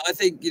 I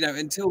think, you know,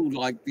 until,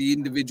 like, the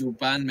individual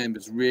band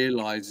members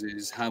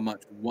realizes how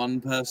much one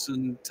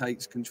person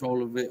takes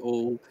control of it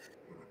all,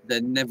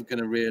 they're never going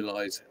to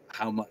realize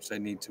how much they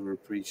need to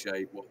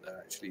appreciate what they're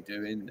actually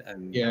doing.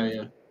 And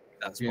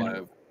that's why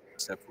I've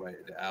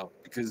separated it out,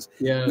 because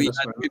we've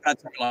had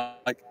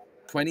like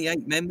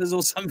 28 members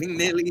or something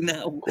nearly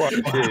now. Quite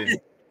a few.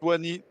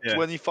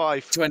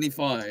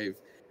 25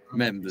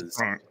 members.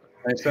 Right.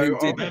 So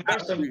So did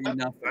absolutely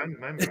nothing.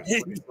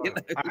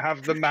 I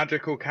have the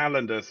magical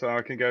calendar, so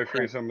I can go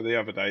through some of the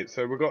other dates.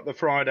 So we've got the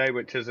Friday,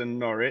 which is in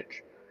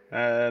Norwich.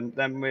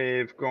 Then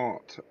we've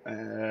got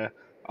our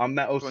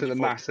Metals to the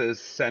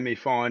Masses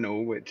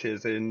semi-final, which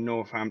is in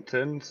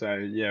Northampton. So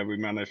we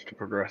managed to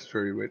progress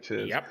through, which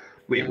is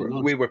we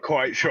were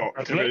quite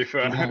shocked, to be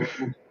fair.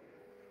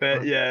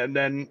 But and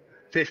then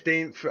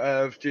 15th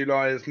of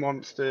July is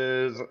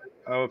Monsters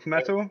of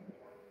Metal,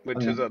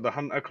 which is at the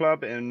Hunter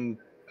Club in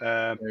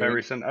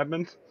Bury St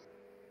Edmunds.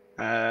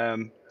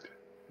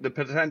 The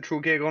potential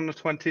gig on the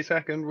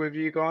 22nd with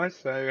you guys,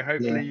 so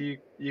hopefully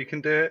you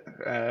can do it.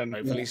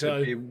 Hopefully so.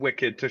 It'd be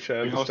wicked to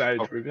share the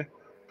stage with you.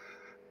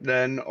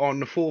 Then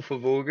on the 4th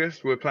of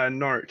August, we're playing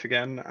Norwich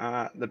again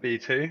at the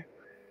B2,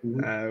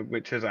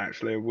 which is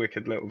actually a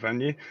wicked little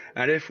venue.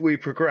 And if we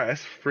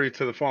progress through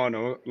to the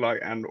final,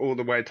 and all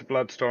the way to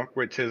Bloodstock,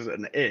 which is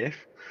an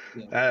if,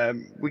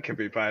 we could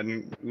be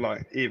playing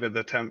like either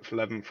the 10th,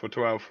 11th, or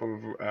 12th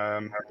of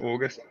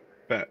August.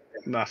 But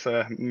that's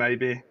a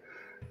maybe.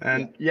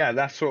 And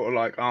that's sort of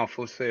like our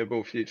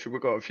foreseeable future.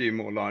 We've got a few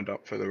more lined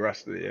up for the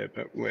rest of the year,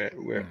 but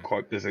we're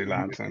quite busy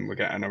lads, and we're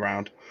getting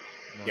around.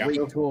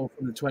 Week tour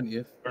from the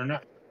 20th. Fair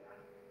enough.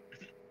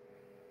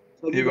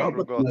 So You got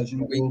Week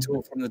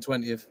tour from the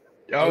 20th.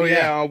 Oh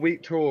yeah, our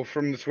week tour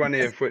from the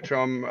 20th, which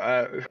I'm.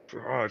 I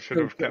should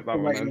have kept that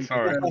one in.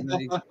 Sorry.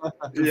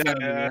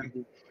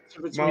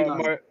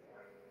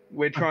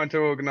 we're trying to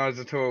organise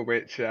a tour,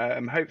 which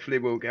hopefully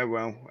will go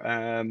well.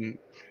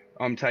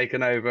 I'm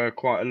taking over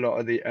quite a lot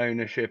of the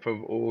ownership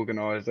of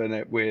organising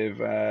it with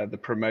the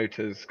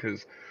promoters,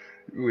 because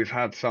we've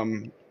had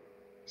some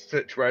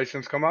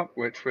situations come up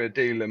which we're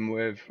dealing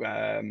with,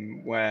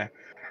 where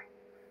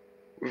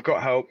we've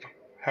got help.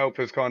 Help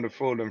has kind of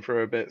fallen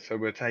through a bit, so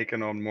we're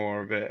taking on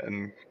more of it.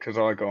 And because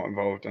I got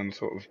involved and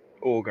sort of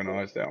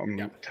organised it,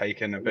 I'm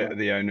taking a bit of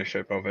the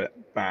ownership of it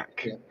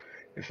back,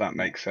 if that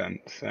makes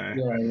sense. So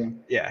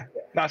yeah,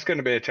 that's going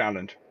to be a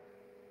challenge.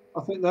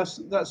 I think that's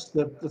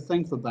the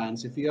thing for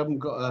bands. If you haven't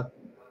got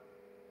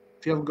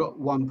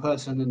one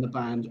person in the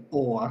band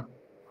or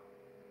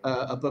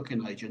a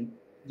booking agent,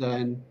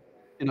 then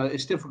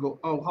it's difficult.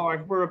 Oh, hi,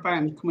 we're a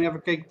band. Can we have a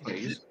gig,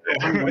 please? Oh,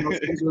 hang on, I'll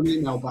send you an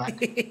email back.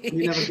 We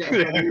never get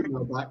an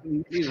email back.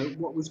 And,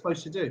 what we're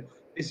supposed to do.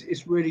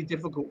 It's really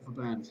difficult for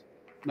bands.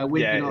 Now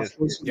we've been asked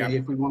recently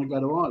if we want to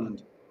go to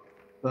Ireland,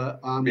 but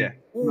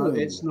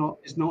it's not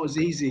as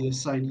easy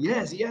as saying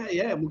yes,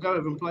 we'll go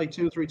over and play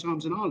 2 or 3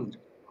 times in Ireland.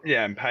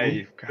 Yeah, and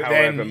pay but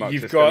however then much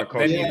you've it's got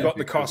going to cost. you've got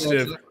the cost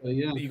of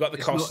you've got the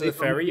cost of the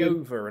ferry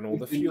over and all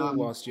the fuel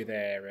whilst you're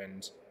there,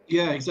 and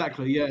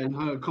and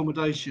her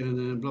accommodation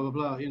and blah blah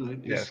blah.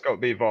 It's got to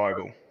be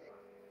viable.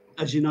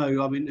 As you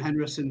know, I mean,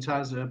 Henris and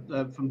Taz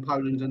are from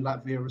Poland and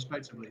Latvia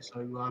respectively.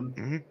 So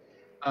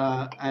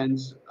and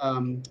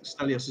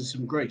Stelios is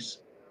from Greece.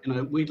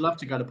 We'd love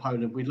to go to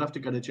Poland. We'd love to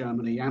go to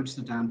Germany,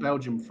 Amsterdam,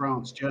 Belgium,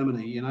 France,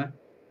 Germany.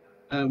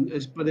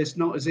 But it's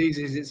not as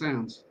easy as it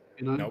sounds.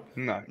 Nope.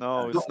 No,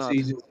 it's not as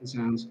easy as it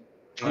sounds.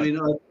 I mean,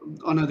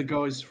 I know the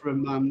guys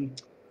from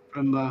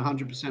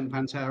 100%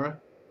 Pantera,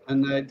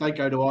 and they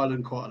go to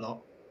Ireland quite a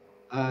lot,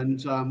 and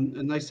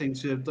they seem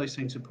to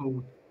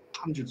pull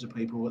hundreds of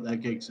people at their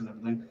gigs and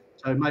everything.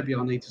 So maybe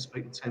I need to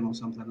speak to Tim or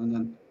something, and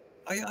then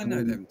I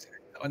know them too.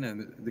 I know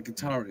the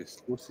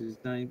guitarist. What's his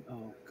name?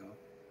 Oh God.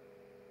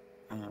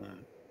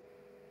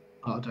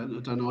 I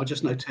don't know. I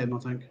just know Tim, I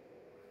think.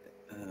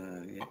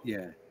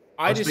 Yeah.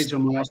 I speak to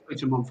him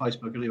on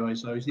Facebook anyway,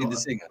 so he's not the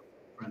singer.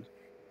 Friend.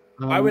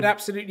 I would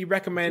absolutely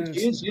recommend.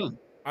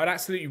 I'd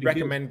absolutely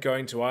recommend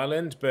going to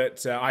Ireland,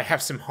 but I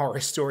have some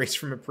horror stories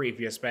from a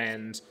previous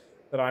band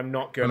that I'm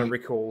not going to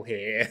recall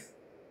here.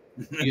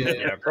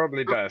 Yeah,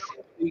 probably best.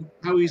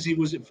 How easy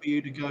was it for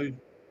you to go?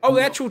 Oh,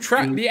 the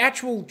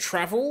actual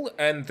travel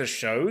and the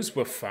shows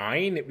were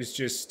fine. It was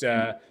just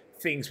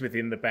things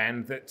within the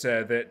band that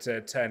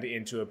turned it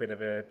into a bit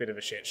of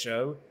a shit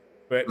show.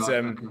 But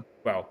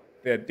well.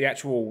 The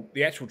actual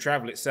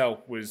travel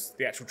itself was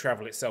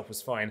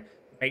fine.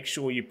 Make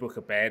sure you book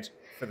a bed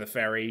for the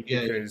ferry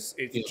because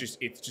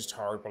it's just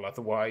horrible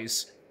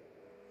otherwise.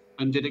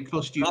 And did it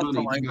cost you money?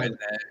 I went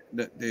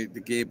there, the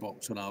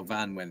gearbox on our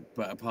van went,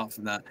 but apart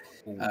from that,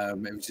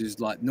 it was just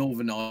like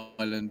Northern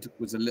Ireland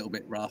was a little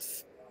bit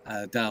rough.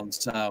 Down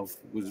south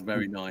was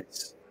very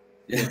nice.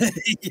 Yeah.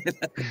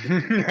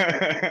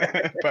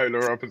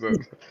 Polar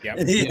opposites.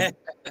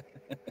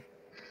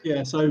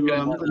 Yeah. So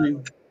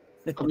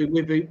I mean,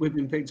 we've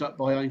been picked up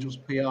by Angels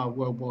PR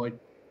Worldwide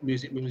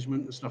Music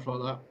Management and stuff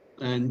like that,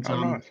 and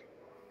nice.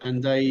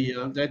 And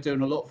they're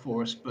doing a lot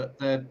for us, but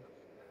they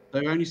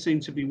only seem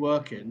to be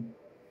working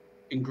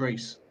in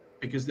Greece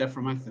because they're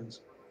from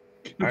Athens.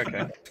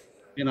 Okay.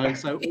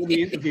 So all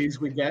the interviews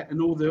we get and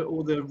all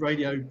the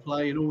radio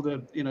play and all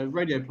the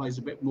radio plays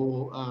a bit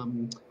more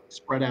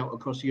spread out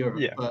across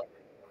Europe, but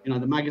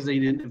the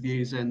magazine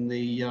interviews and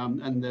the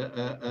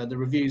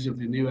reviews of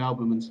the new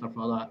album and stuff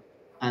like that.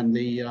 And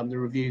the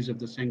reviews of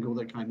the single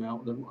that came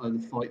out,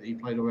 the fight that you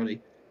played already,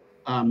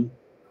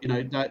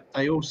 that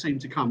they all seem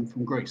to come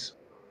from Greece,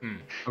 in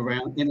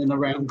and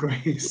around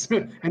Greece.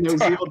 And there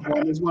was the odd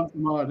one. There's one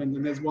from Ireland,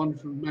 and there's one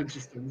from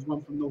Manchester. There's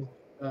one from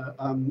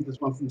there's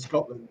one from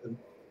Scotland,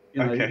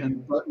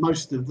 and but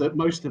most of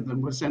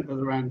them were centered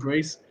around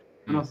Greece.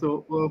 And I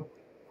thought, well,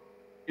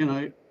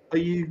 are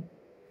you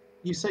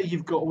say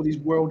you've got all these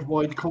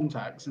worldwide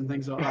contacts and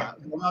things like that?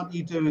 Well, aren't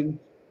you doing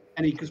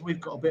any? Because we've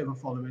got a bit of a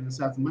following in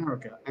South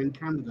America and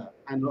Canada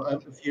and a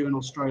few in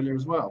Australia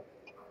as well.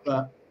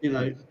 But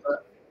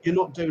but you're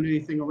not doing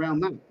anything around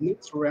that, and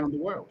it's around the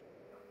world.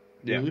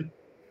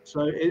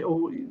 So it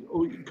all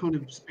kind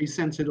of be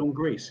centered on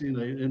Greece,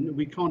 and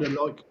we kind of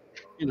like,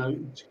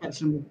 to get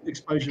some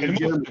exposure in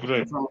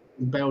Germany,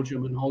 and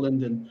Belgium and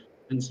Holland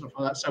and stuff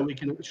like that, so we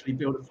can actually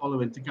build a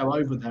following to go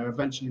over there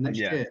eventually next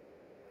year.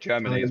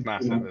 Germany is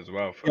massive as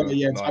well for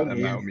totally,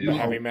 metal music.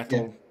 Heavy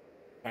metal,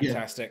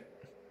 fantastic.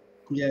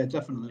 Yeah,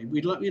 definitely.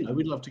 We'd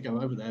love to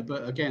go over there,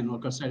 but again,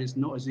 like I said, it's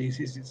not as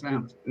easy as it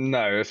sounds.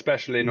 No,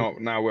 especially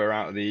not now we're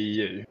out of the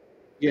EU.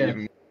 Yeah, even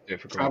more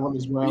difficult. Travel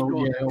as well.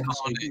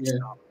 Obviously.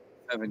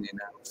 Haven't you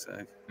now?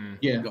 So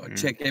you've got to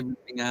check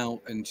everything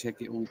out and check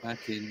it all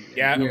back in.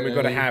 Yeah, and we've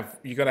got to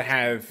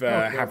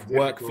have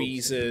work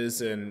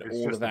visas and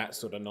all of that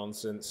sort of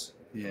nonsense.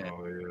 Yeah.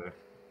 Oh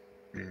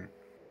yeah.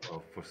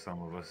 Well, for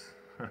some of us.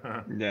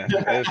 Yeah,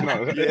 it's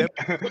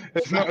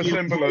not as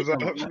simple as that.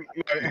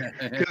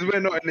 Because we're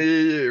not in the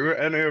EU.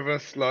 Any of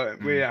us,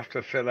 we have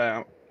to fill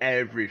out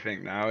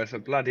everything now. It's a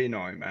bloody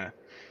nightmare.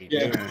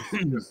 Yeah.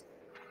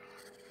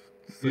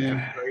 such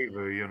a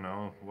favor, you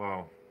know.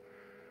 Wow.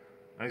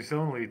 And it's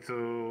only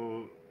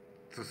to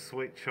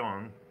switch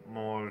on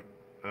more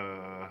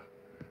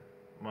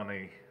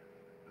money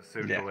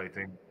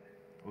circulating,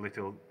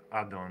 little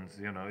add-ons.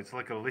 You know, it's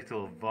like a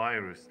little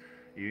virus.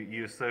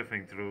 You're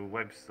surfing through a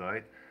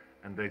website,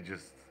 and they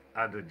just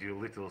added you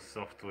little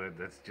software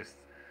that's just.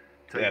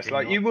 Yeah, it's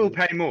like you will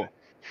pay more.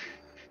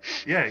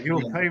 Yeah,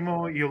 you'll pay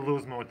more, you'll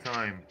lose more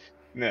time.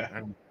 Yeah.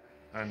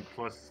 And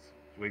plus,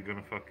 we're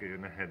gonna fuck it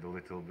in the head a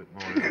little bit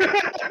more.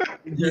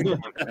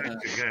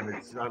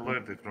 Again, I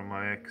learned it from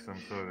my ex. I'm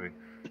sorry.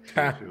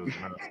 She was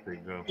nasty,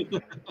 though.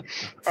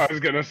 I was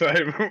gonna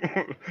say,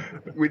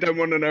 we don't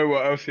want to know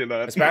what else you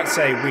learned. I was about to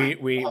say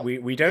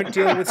we don't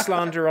deal with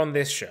slander on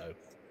this show.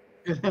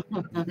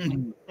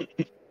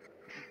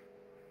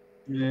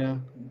 Yeah.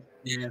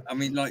 I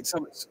mean, like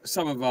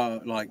some of our,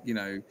 like, you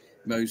know,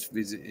 most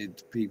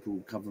visited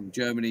people come from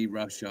Germany,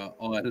 Russia,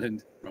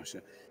 Ireland,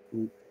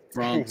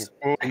 France,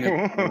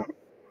 Singapore,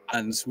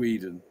 and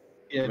Sweden.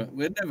 Yeah. But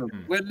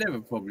we'll never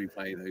probably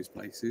play those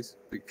places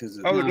because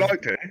of I would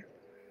like to.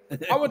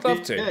 I would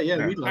love to.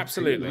 Yeah, we'd love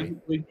absolutely. To,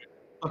 you know?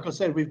 Like I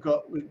said, we've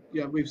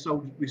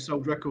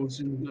sold records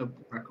and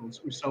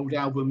we've sold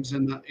albums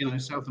in that, you know,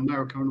 South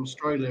America and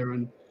Australia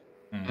and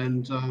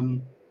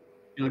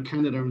you know,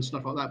 Canada and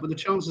stuff like that. But the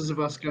chances of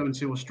us going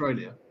to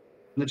Australia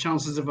and the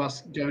chances of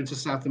us going to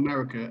South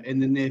America in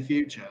the near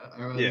future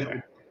are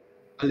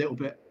a little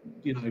bit,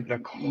 you know, the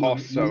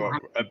costs are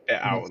a bit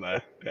out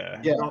there.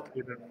 Yeah. Not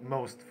in the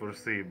most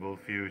foreseeable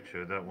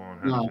future. That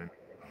won't No. happen.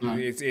 No.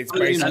 It's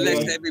basically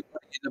unless everybody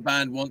in the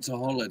band wants a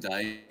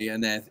holiday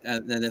and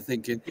they're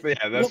thinking,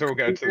 Yeah, let's all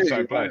go to the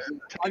same place.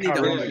 I need a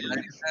holiday.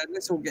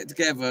 Let's all get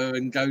together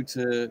and go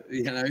to,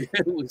 you know,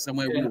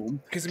 somewhere warm.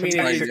 Because I mean,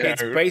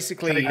 it's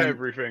basically take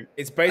everything.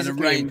 It's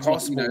basically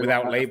impossible, you know,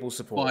 without like label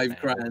support.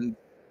 $5,000.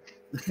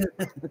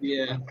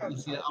 Yeah,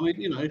 that's it. I mean,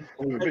 you know,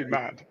 We'll be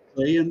mad.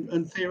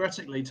 and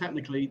theoretically,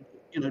 technically,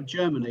 you know,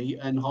 Germany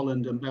and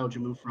Holland and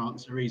Belgium and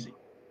France are easy.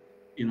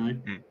 You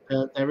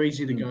know, they're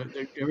easy to go.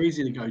 They're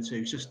easy to go to.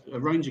 It's just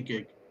arrange a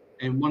gig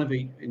in one of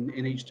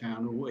in each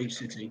town or each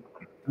city,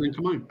 and then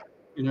come home.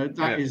 You know,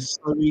 that is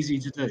so easy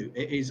to do.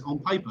 It is on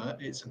paper.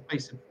 It's a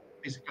piece of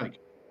cake.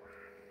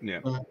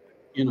 Yeah. But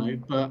you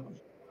know,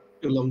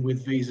 along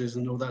with visas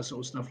and all that sort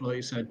of stuff, like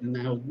you said, and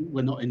now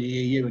we're not in the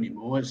EU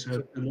anymore. It's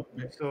a little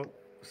bit. So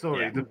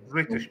sorry, the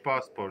British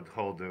passport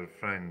holder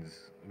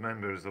friends,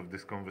 members of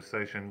this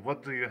conversation,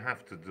 what do you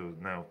have to do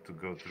now to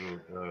go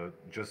through?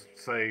 Just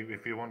say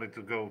if you wanted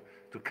to go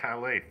to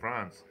Calais,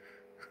 France.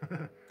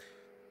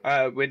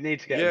 We'd need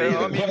to get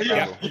a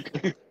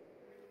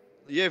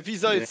visa.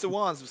 Visa is the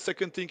one. The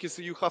second thing is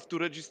you have to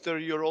register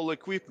your all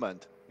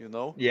equipment. You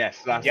know.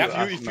 Yes, that's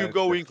if you're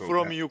going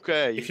from UK.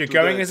 If you're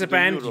going as a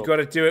band, you got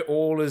to do it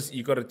all as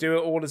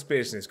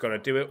business. Got to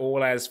do it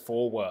all as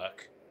for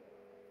work.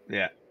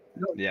 Yeah.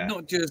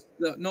 Not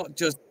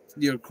just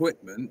your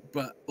equipment,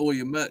 but all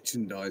your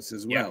merchandise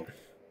as well.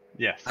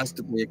 Yes. Has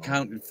to be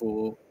accounted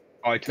for,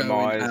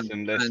 itemized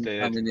and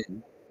listed.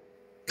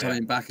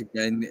 Coming back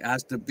again, it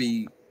has to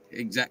be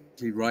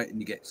exactly right, and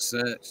you get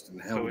searched and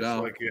held up.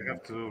 So it's like you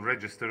have to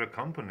register a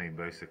company,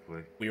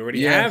 basically. We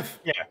already have.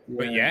 Yeah.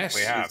 But yes,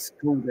 we have. It's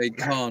called a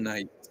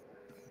carnate.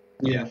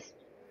 Yeah.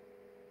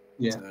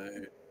 Yeah.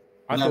 So,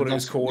 I thought it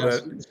was called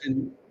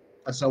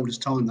that's old as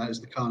time. That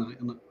is the carnate,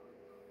 isn't it?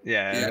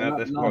 Yeah, and at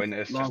this point,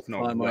 it's just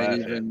not time worth I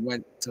it. even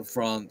went to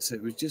France,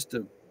 it was just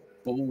a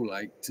ball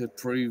ache to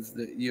prove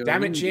that you're.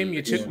 Damn it, Jim!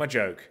 You took my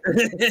joke.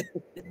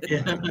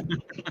 Yeah.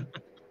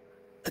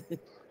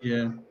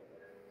 Yeah.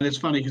 And it's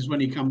funny because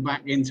when you come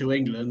back into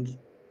England,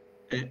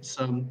 it's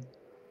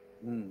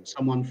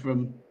someone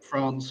from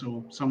France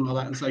or something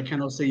like that and say,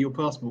 "Can I see your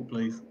passport,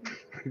 please?"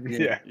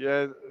 Yeah.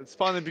 Yeah, it's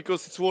funny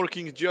because it's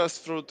working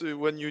just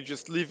when you're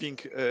just leaving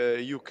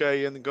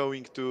UK and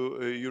going to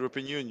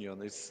European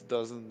Union. It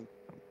doesn't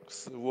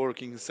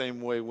working the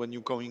same way when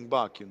you're coming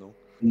back, you know.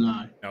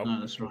 No, Nope. no,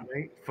 that's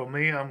right. For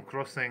me, I'm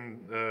crossing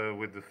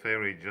with the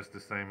ferry just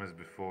the same as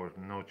before.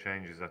 No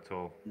changes at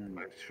all.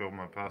 I show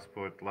my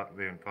passport,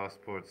 Latvian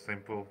passport,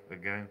 simple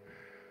again,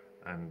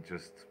 and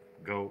just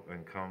go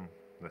and come.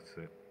 That's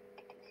it.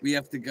 We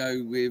have to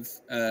go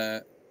with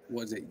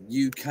what is it,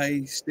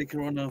 UK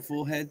sticker on our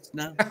foreheads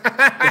now?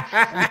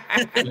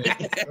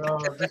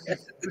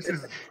 This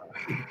is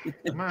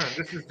man,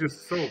 this is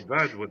just so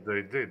bad what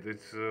they did.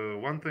 It's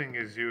one thing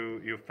is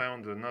you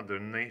found another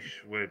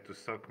niche way to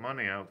suck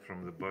money out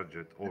from the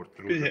budget or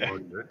through the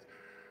budget,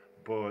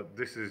 but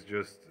this is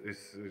just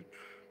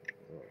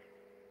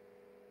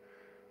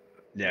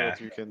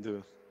What you can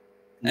do.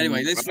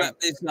 Anyway, let's wrap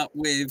this up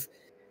with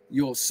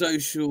your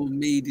social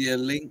media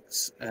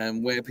links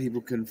and where people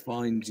can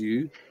find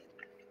you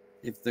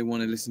if they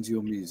want to listen to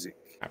your music.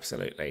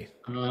 Absolutely.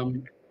 Do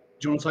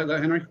you want to take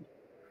that, Henry?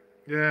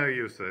 Yeah,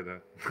 you say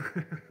that.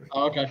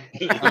 Oh, okay.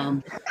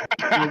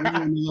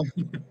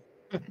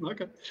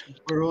 Okay.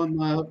 We're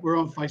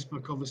on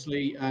Facebook,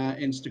 obviously.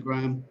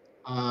 Instagram.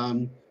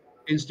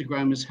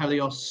 Instagram is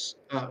Helestios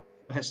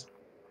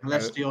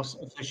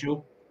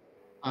official.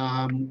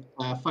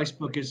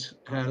 Facebook is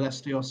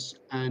Helestios,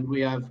 and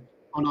we have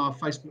on our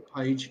Facebook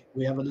page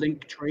we have a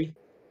link tree,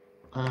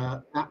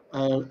 an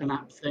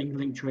app thing,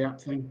 link tree app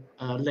thing,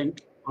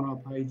 link on our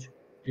page.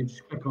 You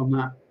just click on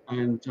that,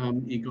 and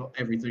you got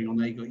everything on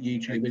there. You got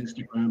YouTube,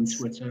 Instagram,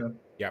 Twitter,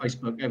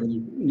 Facebook,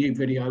 everything. New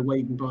video, where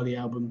you can buy the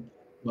album,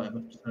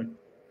 whatever. So,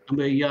 and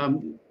we,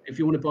 if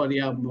you want to buy the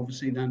album,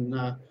 obviously, then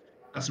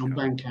that's on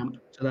Bandcamp.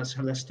 So that's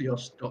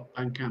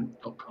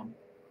helestios.bandcamp.com.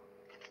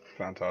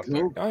 Fantastic.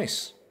 Cool.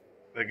 Nice.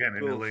 Again,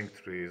 in the link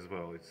tree as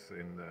well. It's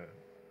in the.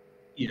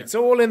 Yeah. It's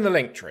all in the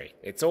link tree.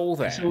 It's all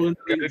there. It's all in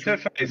the Go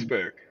to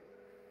Facebook.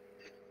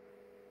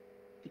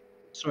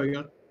 Sorry,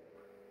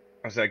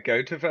 I said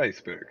go to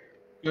Facebook.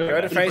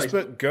 Go to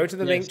Facebook, go to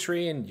the link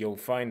tree, and you'll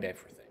find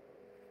everything.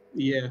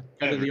 Yeah,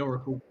 go to the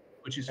Oracle,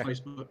 which is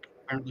Facebook,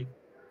 apparently.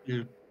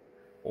 Yeah.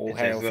 All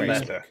hail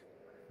Facebook.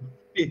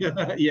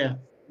 Yeah.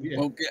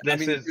 Well,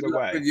 this is the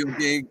way. With your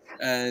gig,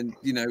 and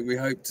we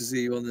hope to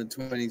see you on the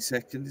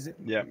 22nd. Is it?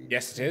 Yeah.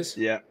 Yes, it is.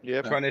 Yeah.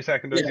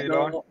 22nd of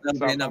July. There'll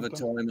be another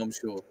time, I'm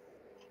sure.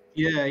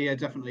 Yeah,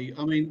 definitely.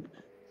 I mean,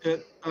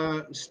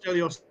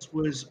 Stelios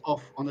was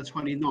off on the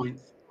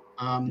 29th.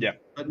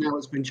 But now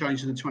it's been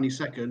changed to the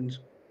 22nd.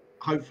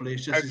 Hopefully,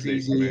 it's just as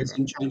easy as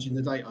in changing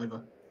the date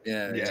over.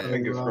 Yeah. So,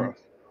 fingers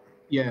crossed.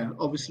 Yeah,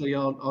 obviously,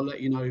 I'll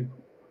let you know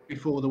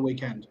before the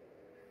weekend.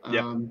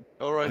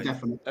 All right.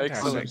 Definitely.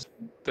 Excellent.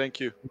 Thank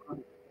you.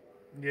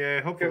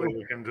 Yeah, hopefully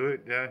we can do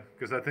it. Yeah,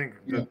 because I think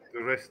the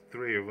rest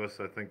three of us,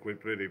 I think we're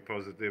pretty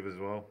positive as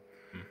well.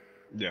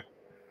 Yeah.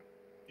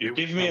 You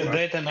give me a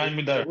date and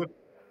I'm there.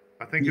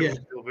 I think it will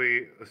still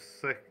be a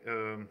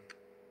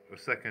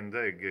second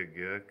day gig,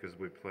 yeah, because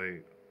we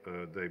play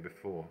a day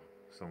before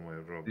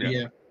somewhere, Rob.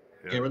 Yeah,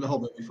 we're at the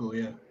Hobbit before,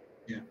 yeah.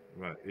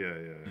 Right, yeah.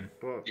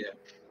 But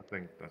I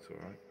think that's all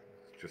right.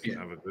 Just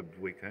have a good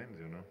weekend,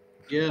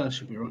 Yeah, that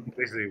should be right.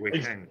 Busy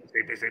weekend.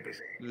 Busy.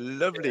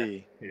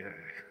 Lovely. Yeah.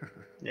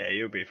 Yeah,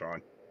 you'll be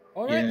fine.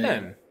 All right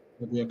then.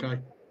 It'll be okay.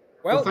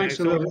 Well, thanks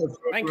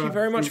thank you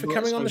very much for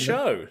coming on the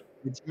show.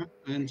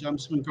 And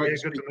it's been great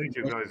good to meet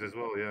you guys as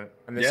well, yeah.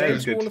 And the same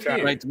to all of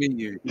you. Great to meet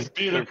you. It's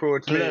been a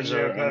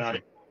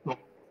pleasure,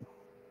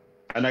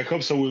 and I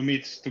hope so we'll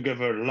meet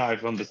together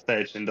live on the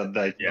stage in that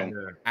day. Yeah.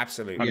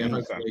 Absolutely. Yeah,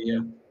 hopefully,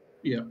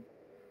 yeah.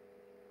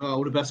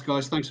 All the best,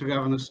 guys. Thanks for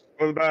having us.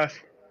 All the best.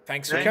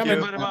 Thanks for Thank coming.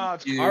 you very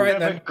much. All right, Have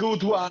then. a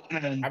good one.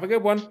 Have a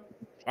good one.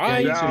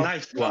 Bye.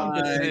 Nice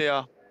one. See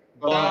ya.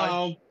 Bye.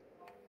 Bye.